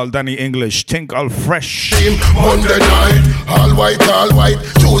man called Danny English. Think all fresh. Monday night, all white.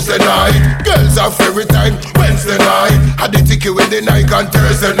 Tuesday night. Girls have every time. Wednesday night. Had the ticket with the night on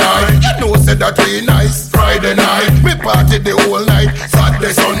Thursday night. You know said that we nice. Friday night. Me party the whole night.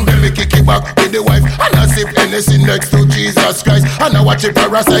 Saturday, Sunday, me kick it back with the wife. And I sip anything next to Jesus Christ. And I watch a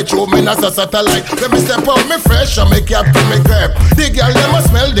parasite show me as a satellite. Let me step out me fresh and make cap to me grab. The girl them a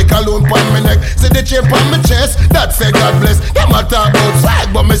smell the cologne pon me neck. See the chain pon me chest. That say God bless. Them a talk about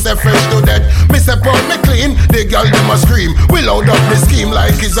swag, but me say fresh to death. Me say pon me clean. The girl them a scream. We load up the scheme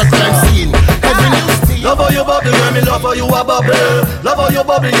like it's a crime scene. Every news team. Love how you bubble, girl, me love how you a bubble. Love how you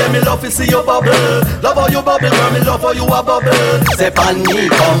bubble, yeah, me love to see you bubble. Love how you bubble, girl, me love how you a bubble. Say pan me,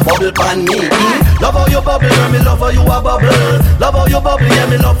 come bubble pan me. Love how you bubble, girl, me love how you a bubble. Love how you bubble, yeah,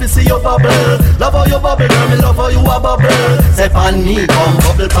 me love to see you bubble. Love how you bubble, girl, me love how you a bubble. Say pan me, come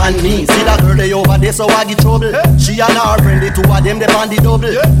bubble pan me. See that girl they over there, so I get trouble. She and her friend, the two of them, they pan the double.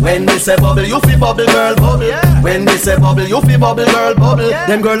 When they say bubble, you feel bubble, girl, bubble. When they say bubble, you feel bubble, girl, bubble.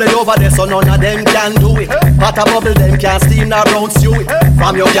 Them girl they over there, so none of them can do it. Hot a bubble, them can't steam, now brown stew it.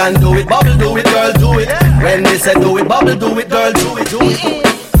 From you can do it, bubble, do it, girl, do it. When they say do it, bubble, do it, girl, do it, do it.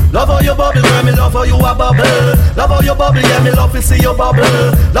 Love how you bubble, girl, me love how you a bubble. Love how you bubble, yeah, me love to see you bubble.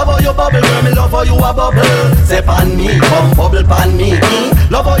 Love how you bubble, girl, me love how you a bubble. Say pan me, come bubble pan me.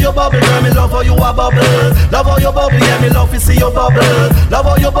 Love how you bubble, girl, me love how you a bubble. Love how you bubble, yeah, me love to see you bubble. Love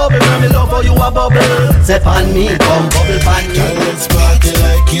how you bubble, girl, me love how you a bubble. Say pan me, come bubble pan me. Girl, let's party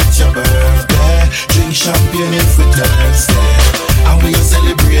like it's your birthday. Drink champagne if we Thursday. And we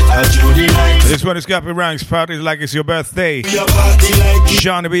celebrate a Judy night. This one is Cappy Ranks. Parties like it's your birthday.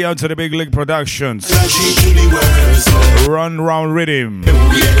 Johnny B out to the Big League Productions. Run Round Rhythm.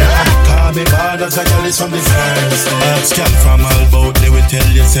 Call me bad as a girl is from the first. Ask girl from all about, they will tell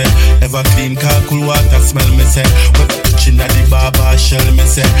you, say, ever clean car, cool water smell, me say. When touching at the barber shell, me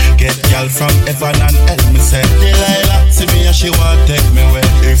say. Get girl from Evan and El, me say. Delilah, see me and she want take me away.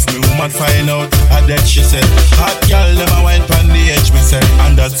 If me woman find out, I dead, she said. Hot girl, them a wine pan the edge, me say.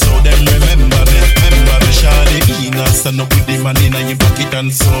 And that's how them remember me. Remember me, Charlie. Ina stand up with the man in your pocket.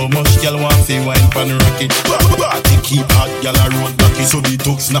 And so much girl want fi wine pan rocket. Party keep hot, girl a road backy. So the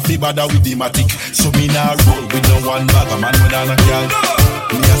tux na fi bother with the matic. So me nah roll with no one bag. A man with a girl.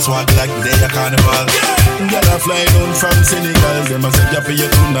 Me a swag like they a carnival. Girl a fly down from Senegal. Them a say you for you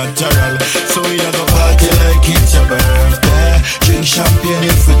too natural. So we a go party like it's your birthday. Drink champagne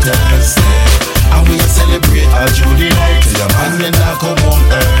if we Thursday. And we a celebrate a Judy night. Till your man then a come home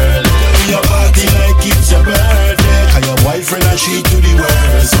early. We a party like it's your birthday. Cause your boyfriend and she to the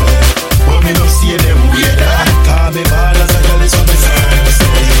worst way. But me no see them weirder. Call me bad as a girl is on the first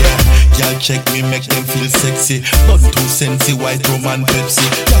day. Y'all check me, make them feel sexy. Not too sensy, white rum and Pepsi.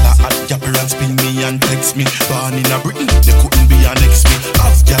 Y'all a hot yapper and spin me and text me. Born in a Britain, they couldn't be an ex me.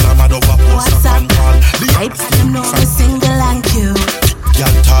 As y'all a mad over post up and wall. Hype, them know me single and cute.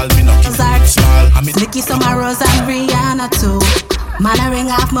 Y'all tall, me no keep small. Nicky Summerose and Rihanna too. Man, I ring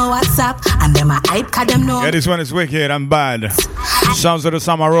off my WhatsApp and them a hype cause them know. Yeah, this one is wicked and bad. Sounds of the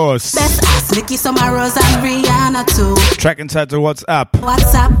Summer Rose. Best ass Nicky Summerose and Rihanna too. Track inside to WhatsApp.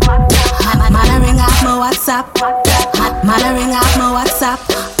 WhatsApp. Man, I ring off my WhatsApp. Man, I ring off my WhatsApp.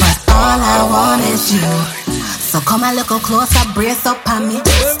 But all I want is you. So come a little closer, brace up on me.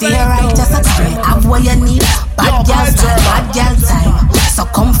 Stay right, just a come have what you need. Bad girl style, bad girl time. So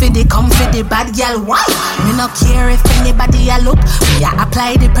come for the bad girl. Why? Me no care if anybody a look. Me a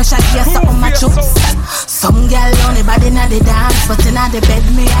apply the pressure here so on my chups. Some girl only body na the dance, but in the bed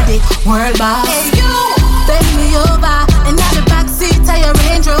me a the world boss. Hey you, bend me over, and now the backseat of your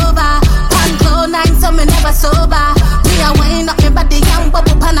Range Rover. Pan cloud 9 so me never sober. Me a wind up me body young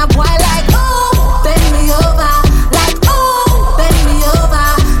bubble pan a boy like ooh. Bend me over, like ooh. Bend me over,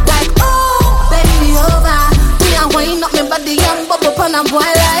 like ooh. Bend me over. Me a wind up me body young bubble pan a boy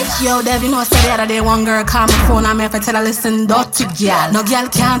like. Yo, Dev, you know said the other day one girl call my phone and me if I tell her listen, dirty girl. No girl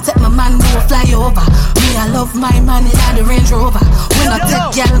can't take my man, me will fly over. Me I love my man in the Range Rover. We not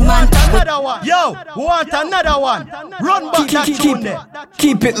take girl man. Another one. Yo, we want another one. Run back that tune there.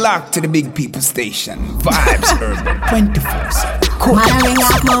 Keep it locked to the Big People Station. Vibes Urban 24/7. Cool. Man, I ring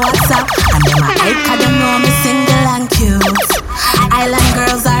off my WhatsApp and them a hype cause them know me single and cute. Island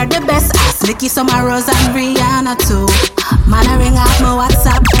girls are the best. Ask Nicky Summerose and Rihanna too. Man, I ring off my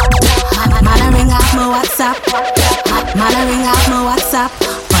WhatsApp. Man, I ring off my WhatsApp. Man, I ring off my WhatsApp.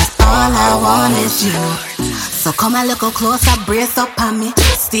 But all I want is you. So come a little closer, brace up on me.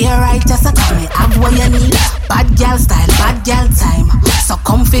 Stay right, just a come have what you need. Bad girl style, bad girl time. So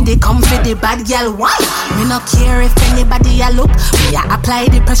come for the bad girl. Why? Me no care if anybody a look. Me a apply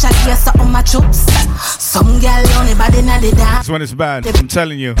the pressure here so on my chups. Some girl only body na the dance. This one is bad, I'm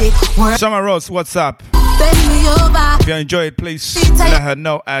telling you. Summer Rose, what's up? bend me over. If you enjoy it, please let her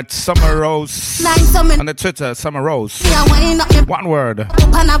know at Summer Rose on the Twitter. Summer Rose. One word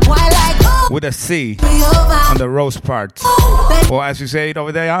with a C on the Rose part, or as you say it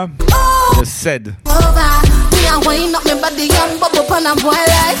over there, the said. Wind up my body and bubble pan a boy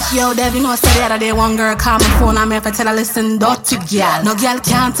like. Yo, Dev, you know, said the other day one girl call my phone and me if I tell her listen, dirty girl. No girl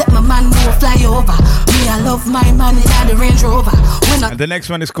can't take my man, no fly over. Me, I love my man in the Range Rover. And the next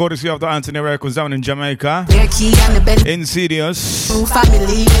one is courtesy of the Anthony Records down in Jamaica. Insidious.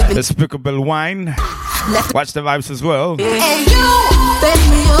 Family. Despicable Wine. Watch the vibes as well. Hey, you, bend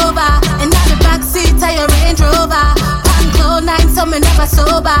me over. And now the backseat of your Range Rover. Pan cloud 9, so me never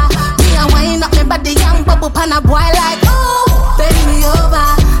sober. I wind up my body and bubble pan a boy like, ooh, bend me over,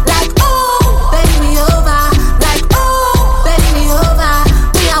 like, ooh, bend me over, like, ooh, bend me over.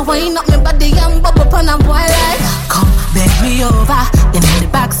 Me I wind up my body and bubble pan a boy like, come bend me over, in the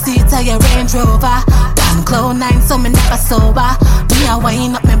backseat of your Range Rover. Pan cloud 9, so me never sober. Me I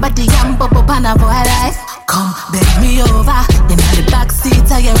wind up my body and bubble pan a boy like, come bend me over, in the backseat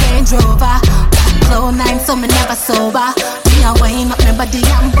of your Range Rover. Pan cloud 9, so me never sober. I wind up my body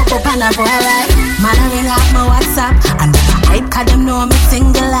and bubble pan a boy like. Man, I ring out my WhatsApp and never hype cause them know me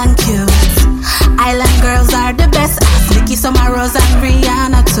single and cute. Island girls are the best. Ask Nicki, Summer Rose and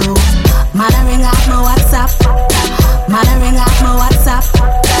Rihanna too. Man, I ring out my WhatsApp. Man, I ring out my WhatsApp.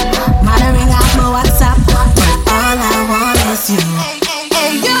 Man, I ring out my WhatsApp. But all I want is you.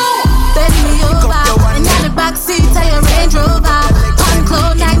 Hey, you, bend me over. And now the backseat of your Range Rover. On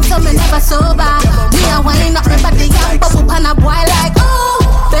cloud 9, so me never sober. Me I wind up my body and bubble pan a boy like, ooh,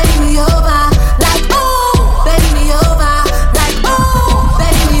 bend me over, like, ooh, bend me over, like, ooh,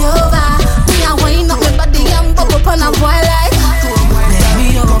 bend me over. Me I wind up my body and bubble pan a boy like, bend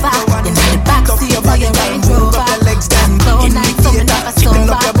me over. In the backseat of your Range Rover. On cloud 9, so me never sober.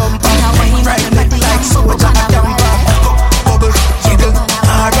 Me I wind up my body and bubble pan a boy like. Bubble, jiggle,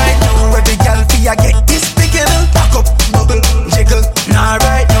 alright now every girl feel get this picking. Back up, bubble, jiggle,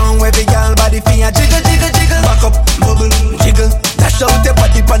 alright now every girl body feel jiggle, jiggle, jiggle. Back up, bubble, jiggle, dash out your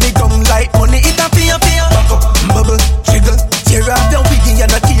body pon the ground like money it a feel. Back up, bubble, jiggle, tear off your wig and you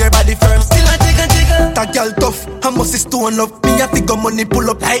not keep your body firm, still a jiggle, jiggle. That girl tough, I must stone up. Me a figure money pull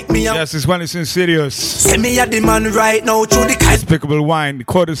up like me. Yes, this one is in serious. Say me a the man right now through the kind. Despicable Wine,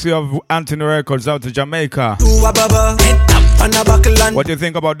 courtesy of Anthony Records out to Jamaica. What do you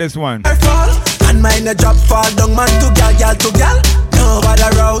think about this one? And mine a drop fall down man to gal to gal. Nobody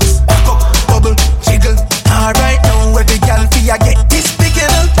rouse. Back up, bubble, jiggle. Alright now every gal feel get this picking.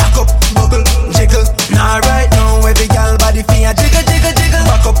 Back up, bubble, jiggle. Alright now every gal body feel jiggle, jiggle, jiggle.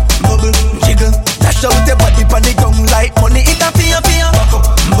 Back up, bubble, jiggle. Dash out your body pon the ground like money it a feel. Back up,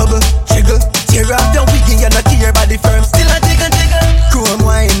 bubble, jiggle. Tear off your wig and you not keep your body firm, still a jiggle, jiggle. Chrome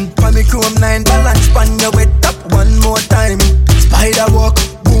wine, pon me chrome 9, balance pon your wet up one more time. Spider walk,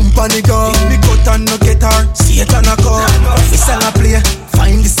 boom pon the go. Me cut and no get her, see it on a call. We sell a play,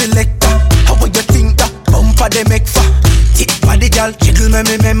 find the selector. How would you think that bumper they make for? Tip body gal, jiggle me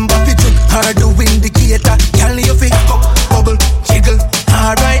remember. Fi took her the indicator. Gal you fi up, bubble, jiggle.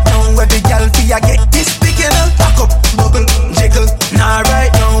 Alright now every gal fi get this picking. Back up, bubble, jiggle.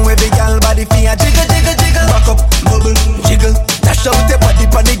 Alright now every gal body fi jiggle, jiggle, jiggle. Back up, bubble, jiggle. Dash out your body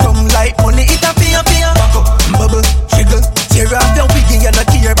pon the ground like money it a fi. Back up, bubble, jiggle. Tear off your wig and you not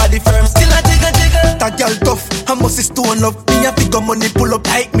keep your body firm, still a jiggle, jiggle. That girl tough, I must stone up. Me a figure money pull up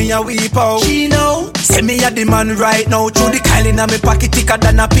like me a weep out. She know, say me a the man right now. Through the Kyle in a me pocket thicker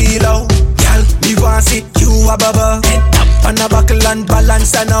than a pillow. Girl, me want see you a bubble. Head up on a buckle and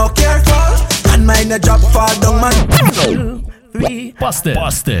balance and now careful. And mine a drop fall down man. 2, 3,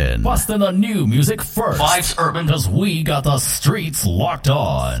 Bustin' the new music first. Vibes Urban, cause we got the streets locked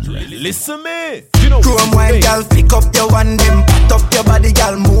on. Listen me. Chrome wine, girl, pick up your one them. Pat up your body,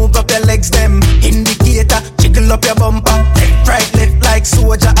 girl, move up your legs them. Indicator, jiggle up your bumper. Left, right, left like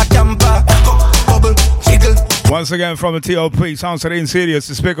soldier a camper. Bubble, jiggle. Once again from the TOP, sounds like Insidious,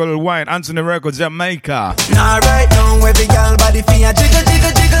 Despicable Wine, Anthony Records, Jamaica. Nah, right now every girl body feel jiggle,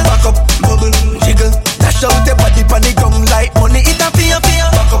 jiggle, jiggle. Back up, bubble, jiggle. Dash out your body pon the ground like money it a feel.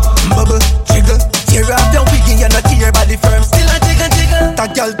 Back up, bubble, jiggle. Tear off your wig and you not keep your body firm, still a jiggle, jiggle.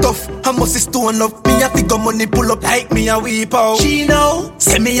 That girl tough, I must stone up. Me a figure money pull up like me a weep out. She know,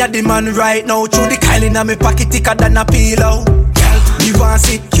 say me a the man right now. Through the Kyle in a me pocket thicker than a pillow. Girl, me want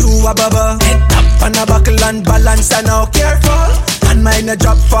see you a bubble. Head up on a buckle and balance and now careful. And mine a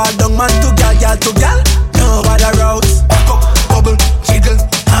drop fall down man to gal to gal. Nobody rouse. Back up, bubble, jiggle.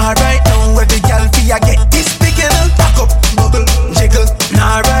 Alright now every gal feel get this picking. Back up, bubble, jiggle.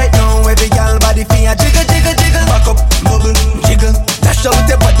 Alright now every gal body feel jiggle, jiggle, jiggle. Back up, bubble, jiggle. Dash out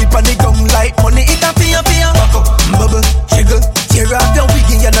your body pon the ground like money it a feel.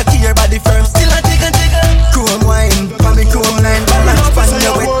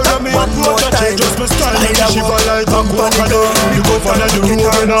 I do it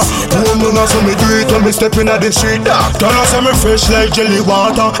now. Woman, so me do it when me step in the street. Tell her say me fresh like jelly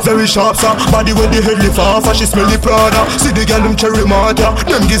water. Very sharp, sir. Body with the head lift off, and she smell the Prada. See the girl them cherry mata.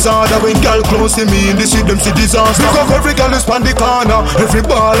 Them disorder when girl close to me in the street, them see disaster. Look up every girl is on the corner, every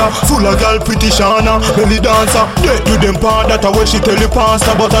baller full of girl pretty shana, belly dancer. Dead to them part that I wish she tell the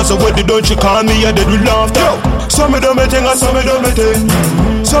pastor, but as a wedding don't she call me and they do laughter. Some of them a thing and some of them a thing.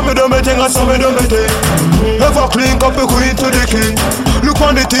 Some of them a thing and some of them a thing. Ever clean up a queen to the king. Look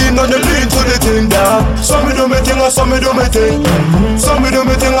on the thing and the lean to the thing there. Some of them a thing and some of them a thing. Some of them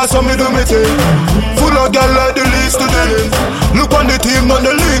a thing and some of them a thing. Full of girl like the least to the link. Look on the team and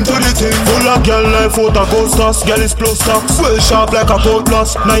the lean to the thing. Full of girl like photo coasters. Girl is plus stock. Swell sharp like a cold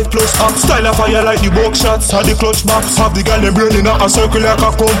plus. Knife plus up. Style of fire like the box shots. Had the clutch box. Have the girl them brain in a circle like a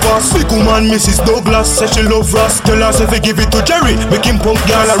compass. Big woman Mrs. Douglas. Say she love Ross. Tell her if they give it to Jerry. Make him punk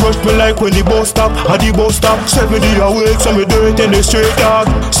girl. I rush me like when the bus stop. At the bus stop. 7 days awake. Some me do it in the straight dog.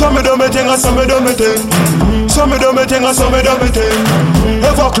 Some me do me thing and some me do me thing. Some me do me thing and some me do me thing.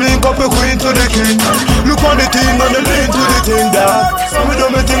 Ever clean up a queen to the king. Look on the thing and the lean to the thing dog. Some me do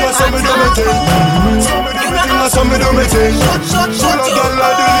me thing and some me do me thing. Some me do me thing and some me do me thing. Full of girl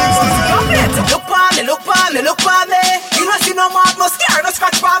like the links. Look on me, look on me, look on me. You don't see no mark, no scar, no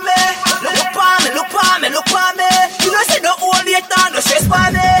scratch for me. Look on me, look on me, look on me. You don't see no old yet, no stress for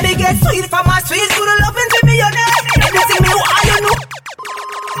me. They get sweet from my sweet, good loving to me, you know. Anything me want, you know.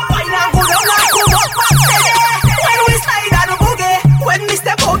 Why not go down, not go up, steady. When we slide on the boogie, when me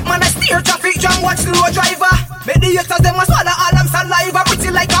step out, man, I steer traffic jam, watch slow driver. Mediators, them must swallow all them saliva.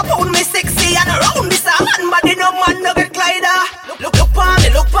 Pretty like a pound, me sexy, and around this a man, body no man, no get glider. Look on me,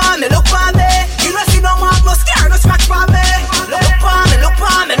 look on me, look on me. You don't see no mark, no scar, no scratch for me. Look on me, look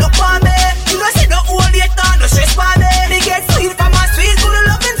on me, look on me. You don't see no old yet, no stress for me. They get sweet from my sweet, good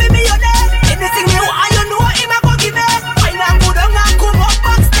loving for me, you know. Anything you want, you know, him a go give me. Why not go down and come up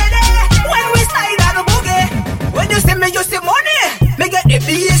back steady? When we slide on the boogie, when you see me, you see money. Me get the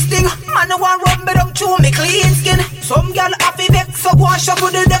biggest thing. Man, no one rub me down through me clean skin. Some girl happy vex, so go and shop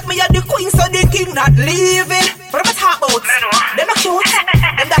with the deck. Me a the queen, so the king not leaving. What am I talk about? Them a cute,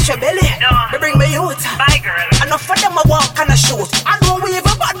 them dash your belly. They bring me youth. Bye girl. Enough for them a walk and a shoot. I don't wave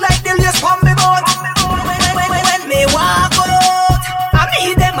a bad like the lace from me boat. When me walk out, I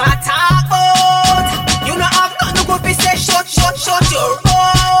meet them a talk out. You know I've nothing good to say. Shut your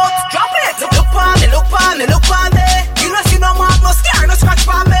mouth. Drop it. Look on me, look on me, look on me. You don't see no mark, no scar, no scratch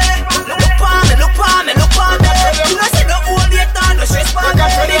for me. Look on me, look on me, look on me. You don't see no old yet, no stress for me.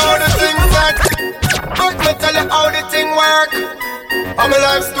 Let me tell you how the thing work. I'm a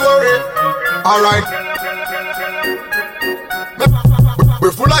life story. Alright. We're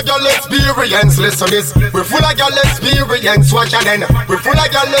full of your experience, listen this. We're full of your experience, watch out then. We're full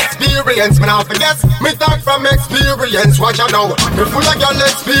of your experience, man I forget. Me talk from experience, watch out now. We're full of your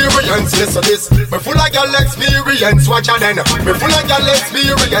experience, listen this. We're full of your experience, watch out then. We're full of your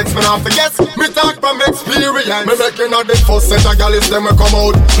experience, man I forget. Me talk from experience. Me making out the first set of galleys, them come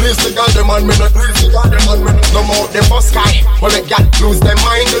out. Please the girl them on me, not please the girl them on me. No more the first guy. When the girl lose their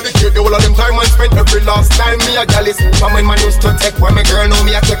mind, dedicate the whole of them time and spend every last time me a galleys. From when man used to take when me girl know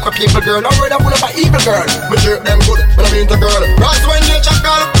me I take with people girl. Now word I pull up a evil girl. Me treat them good, but I mean the girl. That's when you check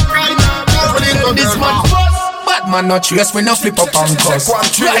girl. This man bad man not trace, we no flip up and cuss.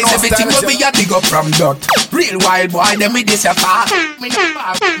 Rise everything will be a dig up from dot. Real wild boy, them with this a fast.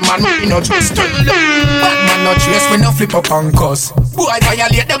 Man, we no trust. Bad man not trace, we no flip up and cuss. Boy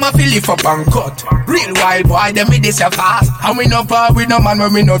violate them a feel lift up and cut. Real wild boy, them with this a fast. And we no power, we no man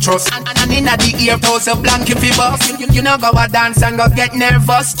when we no trust. And inna the ear toes a blank if you bust. You know go a dance and go get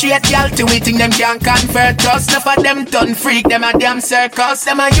nervous. Straight y'all to we think them can convert us. Enough of them done freak, them a damn circus.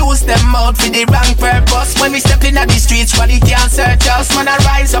 Them a use them out for the wrong purpose. When we step in the streets, what they can't search us. Man a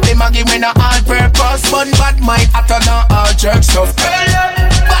rise up, them a give me no all purpose. But bad mind, I turn on all jerk stuff.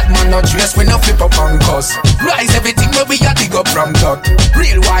 Bad man not trace, we no flip up and cuss. Rise everything, we a dig up from dot.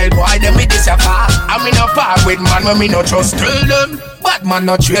 Real wild boy, them with this a fast. And we no part with man when we no trust. Tell them, bad man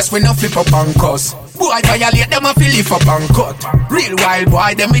not trace, we no flip up and cuss. Boy violate them a feel lift up and cut. Real wild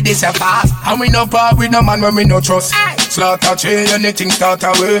boy, them with this a fast. And we no part with no man when we no trust. Slaughter chain, anything start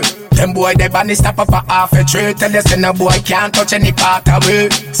away. Them boy they ban stop up a half a tree. Tell us no boy can't touch any part away.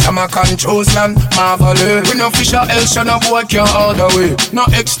 Some a controls land, marvelous. We no fish or else, no boy can't order way. No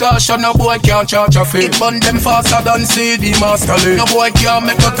extortion, no boy can't charge a fee. It burn them faster than CD Master Lee. No boy can't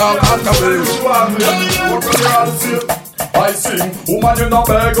make a talk out of way. I sing, woman you no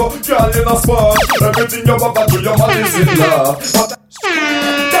beg, girl you no spot. Everything you want to your man is in love. But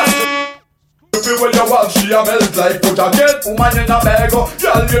that's the when you want she a melt like put a get woman in a bag.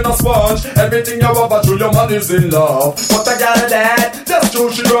 Girl, you no sponge. Everything you have but your man is in love. But a girl that, that's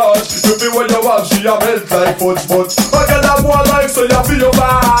true she rush. You feel what you want, she a melt like fudge. I got that boy like so you feel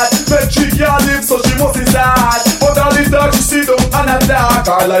bad. Make she can't live so she must be sad. But all the dark she see them and a dark.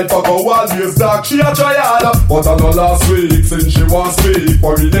 Her life a go always dark. She a try hard, but I know last week since she won't speak.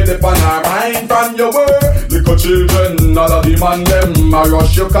 Worry dead upon her mind from your word. Little children, all of the man them a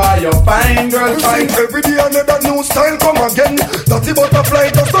rush you car you fine girl fine. Every day another new style come again. Dirty butterfly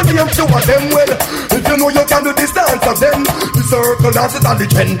just to name two of them well. If you know you can do this dance of them, the circle dance it on the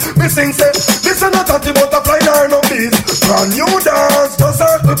trend. Me sing say, this is not dirty butterfly nor no bees. Brand new dance, just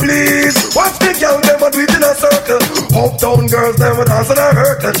circle please. Watch the girl them a do it in a circle. Uptown girls them a dance and I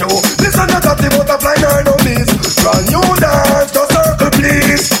hurt the show. This is not dirty butterfly nor no bees. Brand new dance, just circle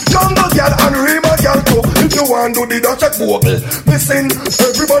please. Jungle girl and Rima girl too. If you want to do the Dutch at vocal, me sing,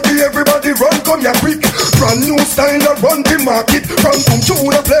 everybody run come here quick. Brand new style and run the market. From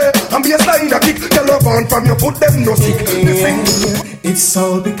tune a play and be a slide a kick. Girl a born from your foot them no sick. Me sing, it's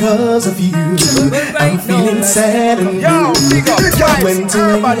all because of you. I'm feeling sad and blue. You went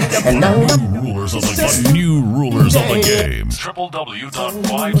away and now New rulers of the game.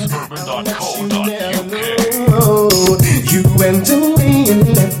 www.vibesurban.co.uk. You went away and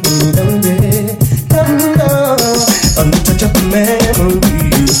left me untouchable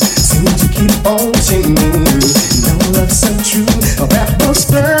memories seem to keep haunting me. Now love's so true, that was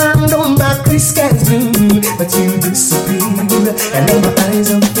burned on my gray skies blue, but you disappeared, and now my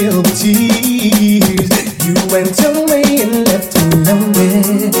eyes are filled with tears. You went away and left me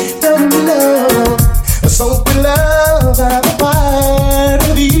lonely, so with love I'm a part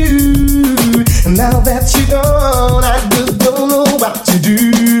of you. And now that you're gone, I just don't know what to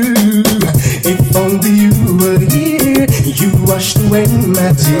do. If only you were here, you washed away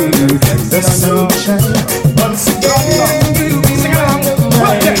my tears. The sunshine once again you be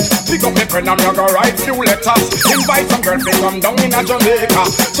mine. Pick up the pen and me go write few letters. Invite some girls to come down in a Jamaica.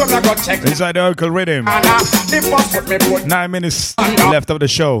 So me go check inside the Urkel Rhythm. 9 minutes left of the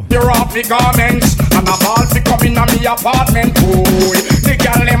show. You're off the garments and a ball to come in me apartment. Boy, the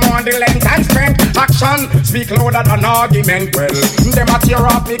girl them on the length and strength. Action speak louder than argument. Well, them a tear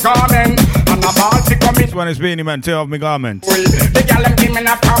off the garment and a ball to come in. This one is being man tear off my garment. The girl them give me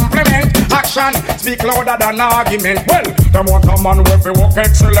a compliment. Action speak louder than argument. Well, them want a man with a work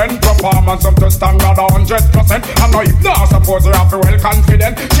excellent performance up to standard 100%. I know you not suppose you have to well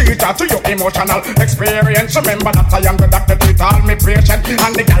confident. Cheater to your emotional experience. Remember that I am the doctor to all me patient.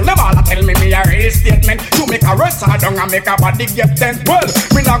 And the girl them all tell me a real statement. To make a rest I don't make a body get tense. Well,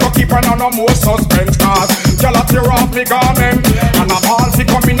 me not go keep on no more suspense. Cause girl a tear off me garment and a ball fi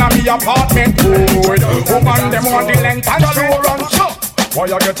come in a me apartment. Good woman them on the length and sure and sure. Why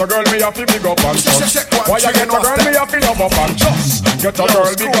you get a girl me have to big up and trust? Why you get a girl me have to love up and trust? Get a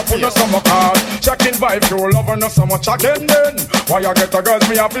girl big up on the summer card. Checking vibe to love her not so much again then. Why you get a girl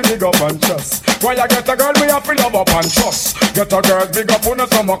me have to big up and trust? Why you get a girl me have to love up and trust? Get a girl big up on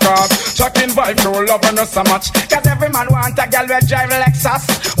the summer card. Checking vibe to love her not so much. Cause every man want a girl with drive Lexus.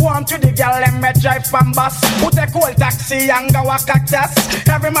 Want to the girl them me drive from bus. Who take old taxi and go a cactus.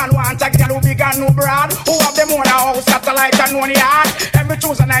 Every man want a girl who big and no broad. Who have them own a house, satellite and one yard. Every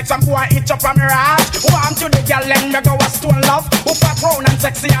Tuesday night some boy eat up from me rat. Want to the girl them me go a stone love. Who fat round and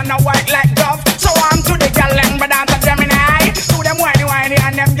sexy and a white like dove. So want to the girl them but dance a Gemini. To them whiny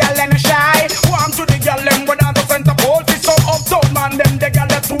and them girl them shy. Want to the girl them but dance a center pole. Fi some uptown man them the girl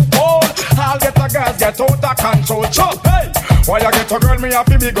them too cold. I'll get a girls get out of control. Chop, hey! Why you get a girl me have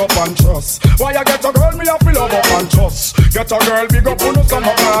to big up and trust? Why you get a girl me have to love up and trust? Get a girl big up on the summer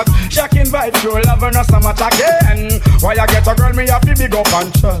card. Shocking vibe you love her no so much again. Why you get a girl me have to big up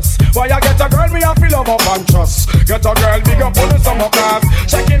and trust? Why you get a girl me have to love up and trust? Get a girl big up on the summer card.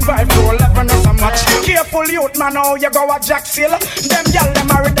 Shocking vibe you love her no so much. Careful youth man how you go a jack seal. Them girl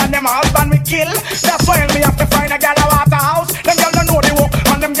them married and them husband we kill. That's why me have to find a girl a water house. Them girl don't know the work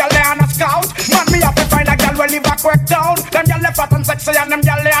and them girl they on a scout. Man me have to find a girl will live a quick town. Them girl they fat and sexy and them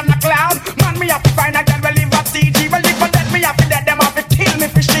girl they on a clown. Man me have to find a girl will live a CG. Well if I dead me have to dead them have to kill me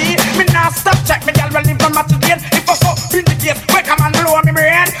for she. Me nah stop check me girl will live from match again. If I so in the gate wake a man blow me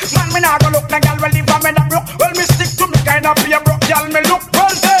brain. Man me nah go look the girl will live from me that broke. Well me stick to me kind of be a broke girl me look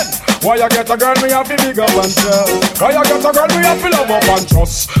well then. Why you get a girl me have to big up and trust? Why you get a girl me have to love up and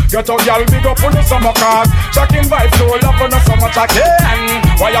trust? Get a girl big up on the summer card. Checking vibes so love her not so much again.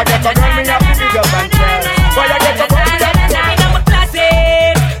 Why you get a girl me have to big up and trust? Why you get a girl me have to big up and trust? I'm a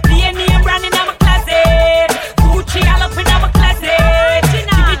classic. B&M brand in I'm a classic. Gucci all up in I'm a classic.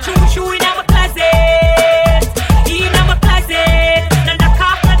 Jimmy Choo shoe in I'm a classic. In I'm a classic. Nanda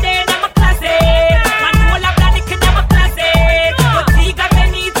Kapla then I'm a classic. Man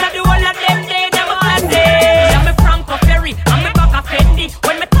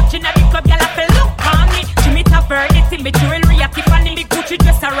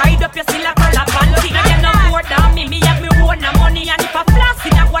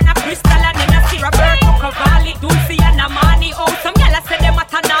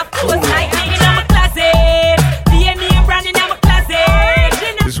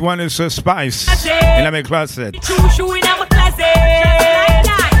one is Spice. In my closet.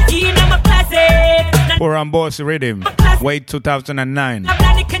 Or on Boss Rhythm. Wait 2009.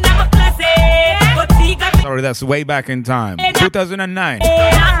 Sorry, that's way back in time. 2009.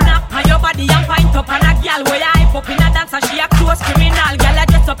 Your body and pint up and a girl where I up in a dance and she a close criminal. Girl a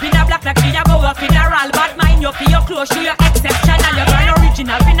dress up in a black like she a go a funeral. Bad mind you for your clothes, show you exceptional. You're an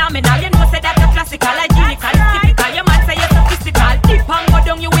original, phenomenal. You know say that you're classical, hygienical, typical. Your man say you're sophistical. Deep and go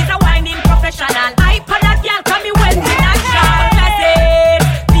down, you is a whining professional. Hype on a girl, come me well financial. Classic,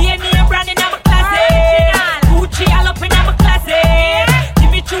 DNA brand in our classic. Gucci all up in our classic.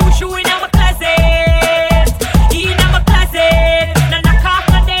 Jimmy Choo shoe in our classic. In our classic.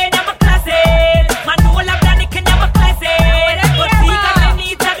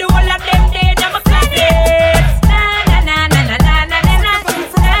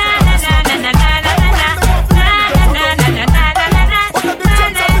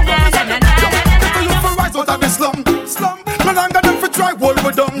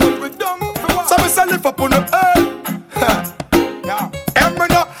 So we say live up on the earth.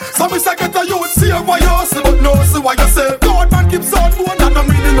 So we say get a youth, see why you hustle, but no see why you say. God man keeps on going and no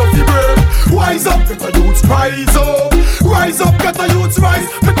meaning of the brain. Rise up, get a youth, rise up. Rise up, get a youth, rise.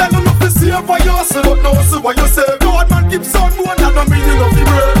 Me tell you nothing, see why you hustle, but no see why you say. God man keeps on going and no meaning of the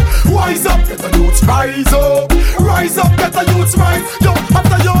brain. Rise up, get a youth, rise up. Rise up, get a youth, rise. Yo,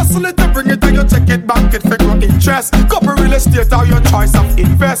 after you hustle it, bring it and you check it back, it figure interest. Couple real estate or your choice of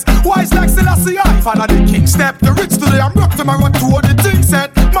invest. Wise like Selassie, I follow the king step. The rich today, I'm rock tomorrow, to what the thing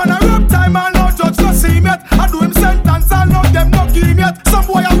said. Man, I rock time, and no judge no see me yet. I do him sentence, and no them no give him yet. Some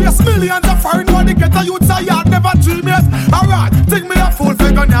boy I waste millions of foreign money, get a youth I yard, never dream yet. Alright, think me a full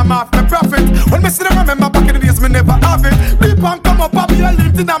figure, and I'm half the profit. When me see them remember back in the days, me never have it. Deep and come up, I be a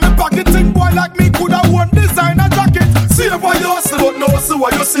lift in my pocket. Think boy like me coulda won designer jacket. See why you hustle, but no see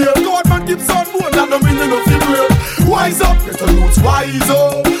why you see. God man keeps on moving, and no meaning of the real. Wise up, get a youth, wise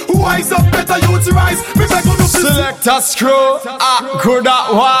up. Wise up, better youth rise. Me beg on the Select a screw, good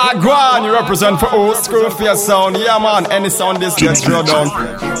at wagwan. You represent for old school for your sound. Yeah man, any sound this gets drawn down.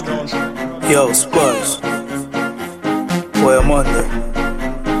 Yo, Spurs, where am I there?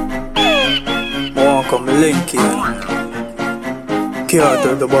 I want to come link here. Can't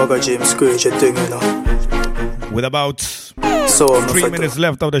tell the bag of James Screech thing, you know. With about 3 minutes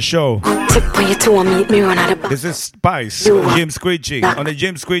left of the show. This is Spice, Jim Screechy, on the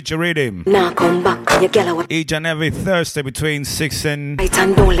Jim Screechy Rhythm. Each and every Thursday between 6 and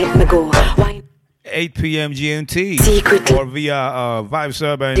 8 p.m. GMT. Or via Vibes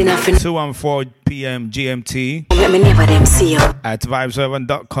Urban 2 and 4 p.m. GMT at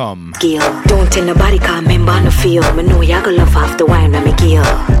vibesurban.com. Don't tell nobody, cause member no feel. Me know you go love half the wine when me give.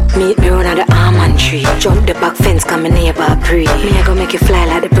 Meet me round the almond tree. Jump the back fence, cause me neighbor pre. Me I go make you fly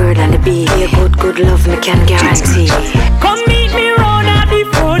like the bird and the bee. Yeah, good love me can guarantee. Come meet me round at the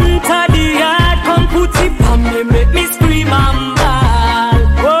front of the yard. Come put it on me, make me scream and ball.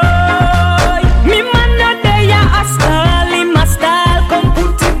 Boy, me man not there, a style in my style. Come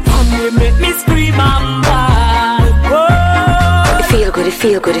put it on me, make me scream and ball. Boy, it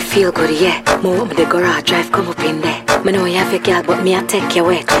feel good, yeah. Move me the garage, drive, come up in there. Me know you have your girl, but me I take you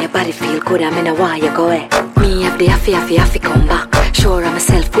away. Cause your body feel good, and me know why you go away. Me have the happy come back. Sure of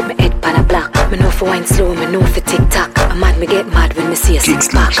myself, put my head pan a block. Me know for wine slow, me know for tick-tock. I'm mad, me get mad when me see a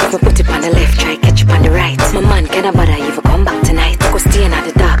six-pack. If me put it on the left, try catch it on the right. My man can't bother even come back tonight. Go stay in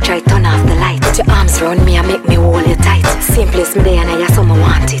the dark, try turn off the light. Put your arms around me and make me hold you tight. Same place me there and I saw me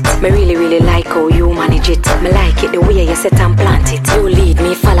want it. Me really like how you manage it. Me like it the way you set and plant it. You lead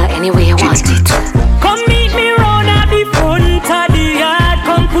me, follow any way you want it. Come meet me round at the front of the yard.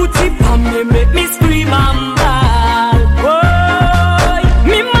 Come put it on me, make me scream and ball. Boy,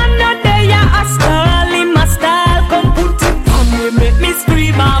 me man not there, a style in my style. Come put it on me, make me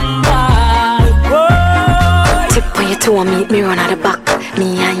scream and ball. Boy, tip on your toe and meet me run at the back.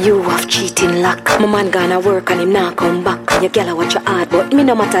 Me and you have cheating luck. My man gonna work and him not come back. Your girl watch your hard, but me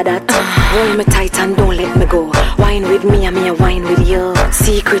no matter that. Hold me tight and don't let me go. Wine with me and me a wine with you.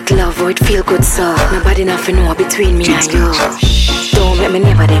 Secret love, oh it feel good so. Nobody nothing know between me and you. Don't make me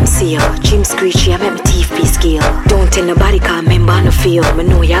never them see you. Jim Screechy, I make me teeth be skill. Don't tell nobody, cause member no feel. Me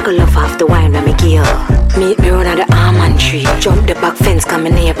know you go love half the wine when me give. Meet me round the almond tree. Jump the back fence, cause me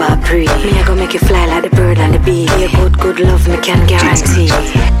neighbor pre. Me I go make you fly like the bird and the bee. Yeah, good love me can guarantee.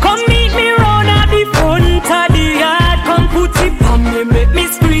 Come meet me round at the front of the yard. Come put it on me, make me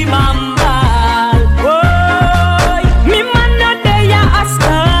scream and ball. Boy, me man not there, a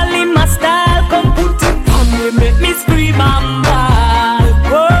style in my style. Come put it on me, make me scream and ball.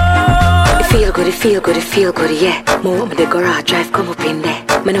 Boy, it feel good, yeah. Move me the garage, drive, come up in there.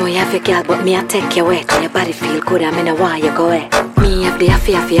 Me know you have your girl, but me I take you away. Cause your body feel good and me know why you go away. Me have the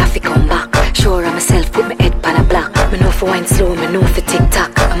happy come back. Sure of myself, put my head pan a block. Me know for wine slow, me know for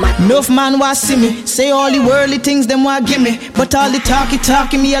tick-tock. Enough man want see me, say all the worldly things them want give me. But all the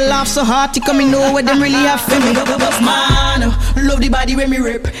talking me a laugh so hard to come me know what them really have for me. Enough man, love the body when me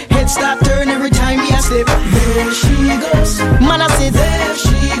rip. Head start turn every time me a slip. There she goes, man I say there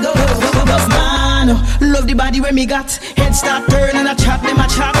she goes. Enough man, love the body when me got. Head start turn and I chat them a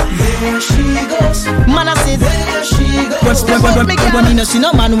chat. There she goes, man I say there she goes. When me no see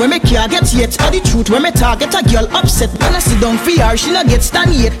no man when me can't get yet. All the truth when me target a girl upset. When I sit down for her, she not get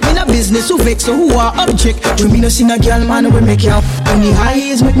stand yet. Me no business who vex so who are object. When me no see no girl man when me can't. When the high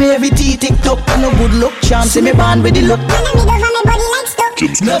is make me every tea tick tock. No good luck charm, say me born with the look.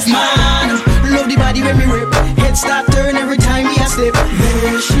 Love man, love the body when me rip. Head start turn every time me a slip.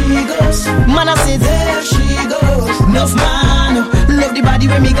 There she goes, man I say there she goes. Love man, love the body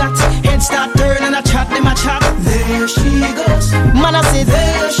when me got. Head start turn and I chat them a chat. There she goes, man I say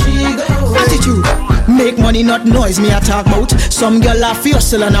there she goes. Attitude, make money not noise me a talk about. Some girl laugh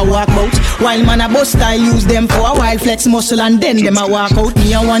hustle and a walk out. While man a bust style use them for a while flex muscle and then them a walk out.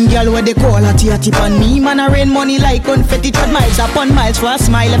 Me and one girl where they call a tip on me. Man a rain money like confetti tread miles upon miles for a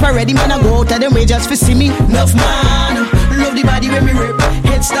smile. If I ready man a go out of them way just for see me. Enough man, love the body when me rip.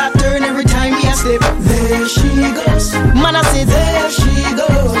 Head start turn every time me a slip. There she goes, man I say there she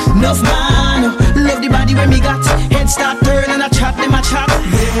goes. Enough man, love the body when me got. Head start turn and I chat them a chat.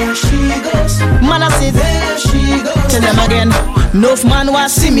 There she goes, man I say there she goes. Tell them again, enough man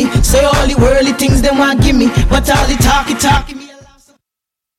want see me. Say all the worldly things them want give me. But all the talky me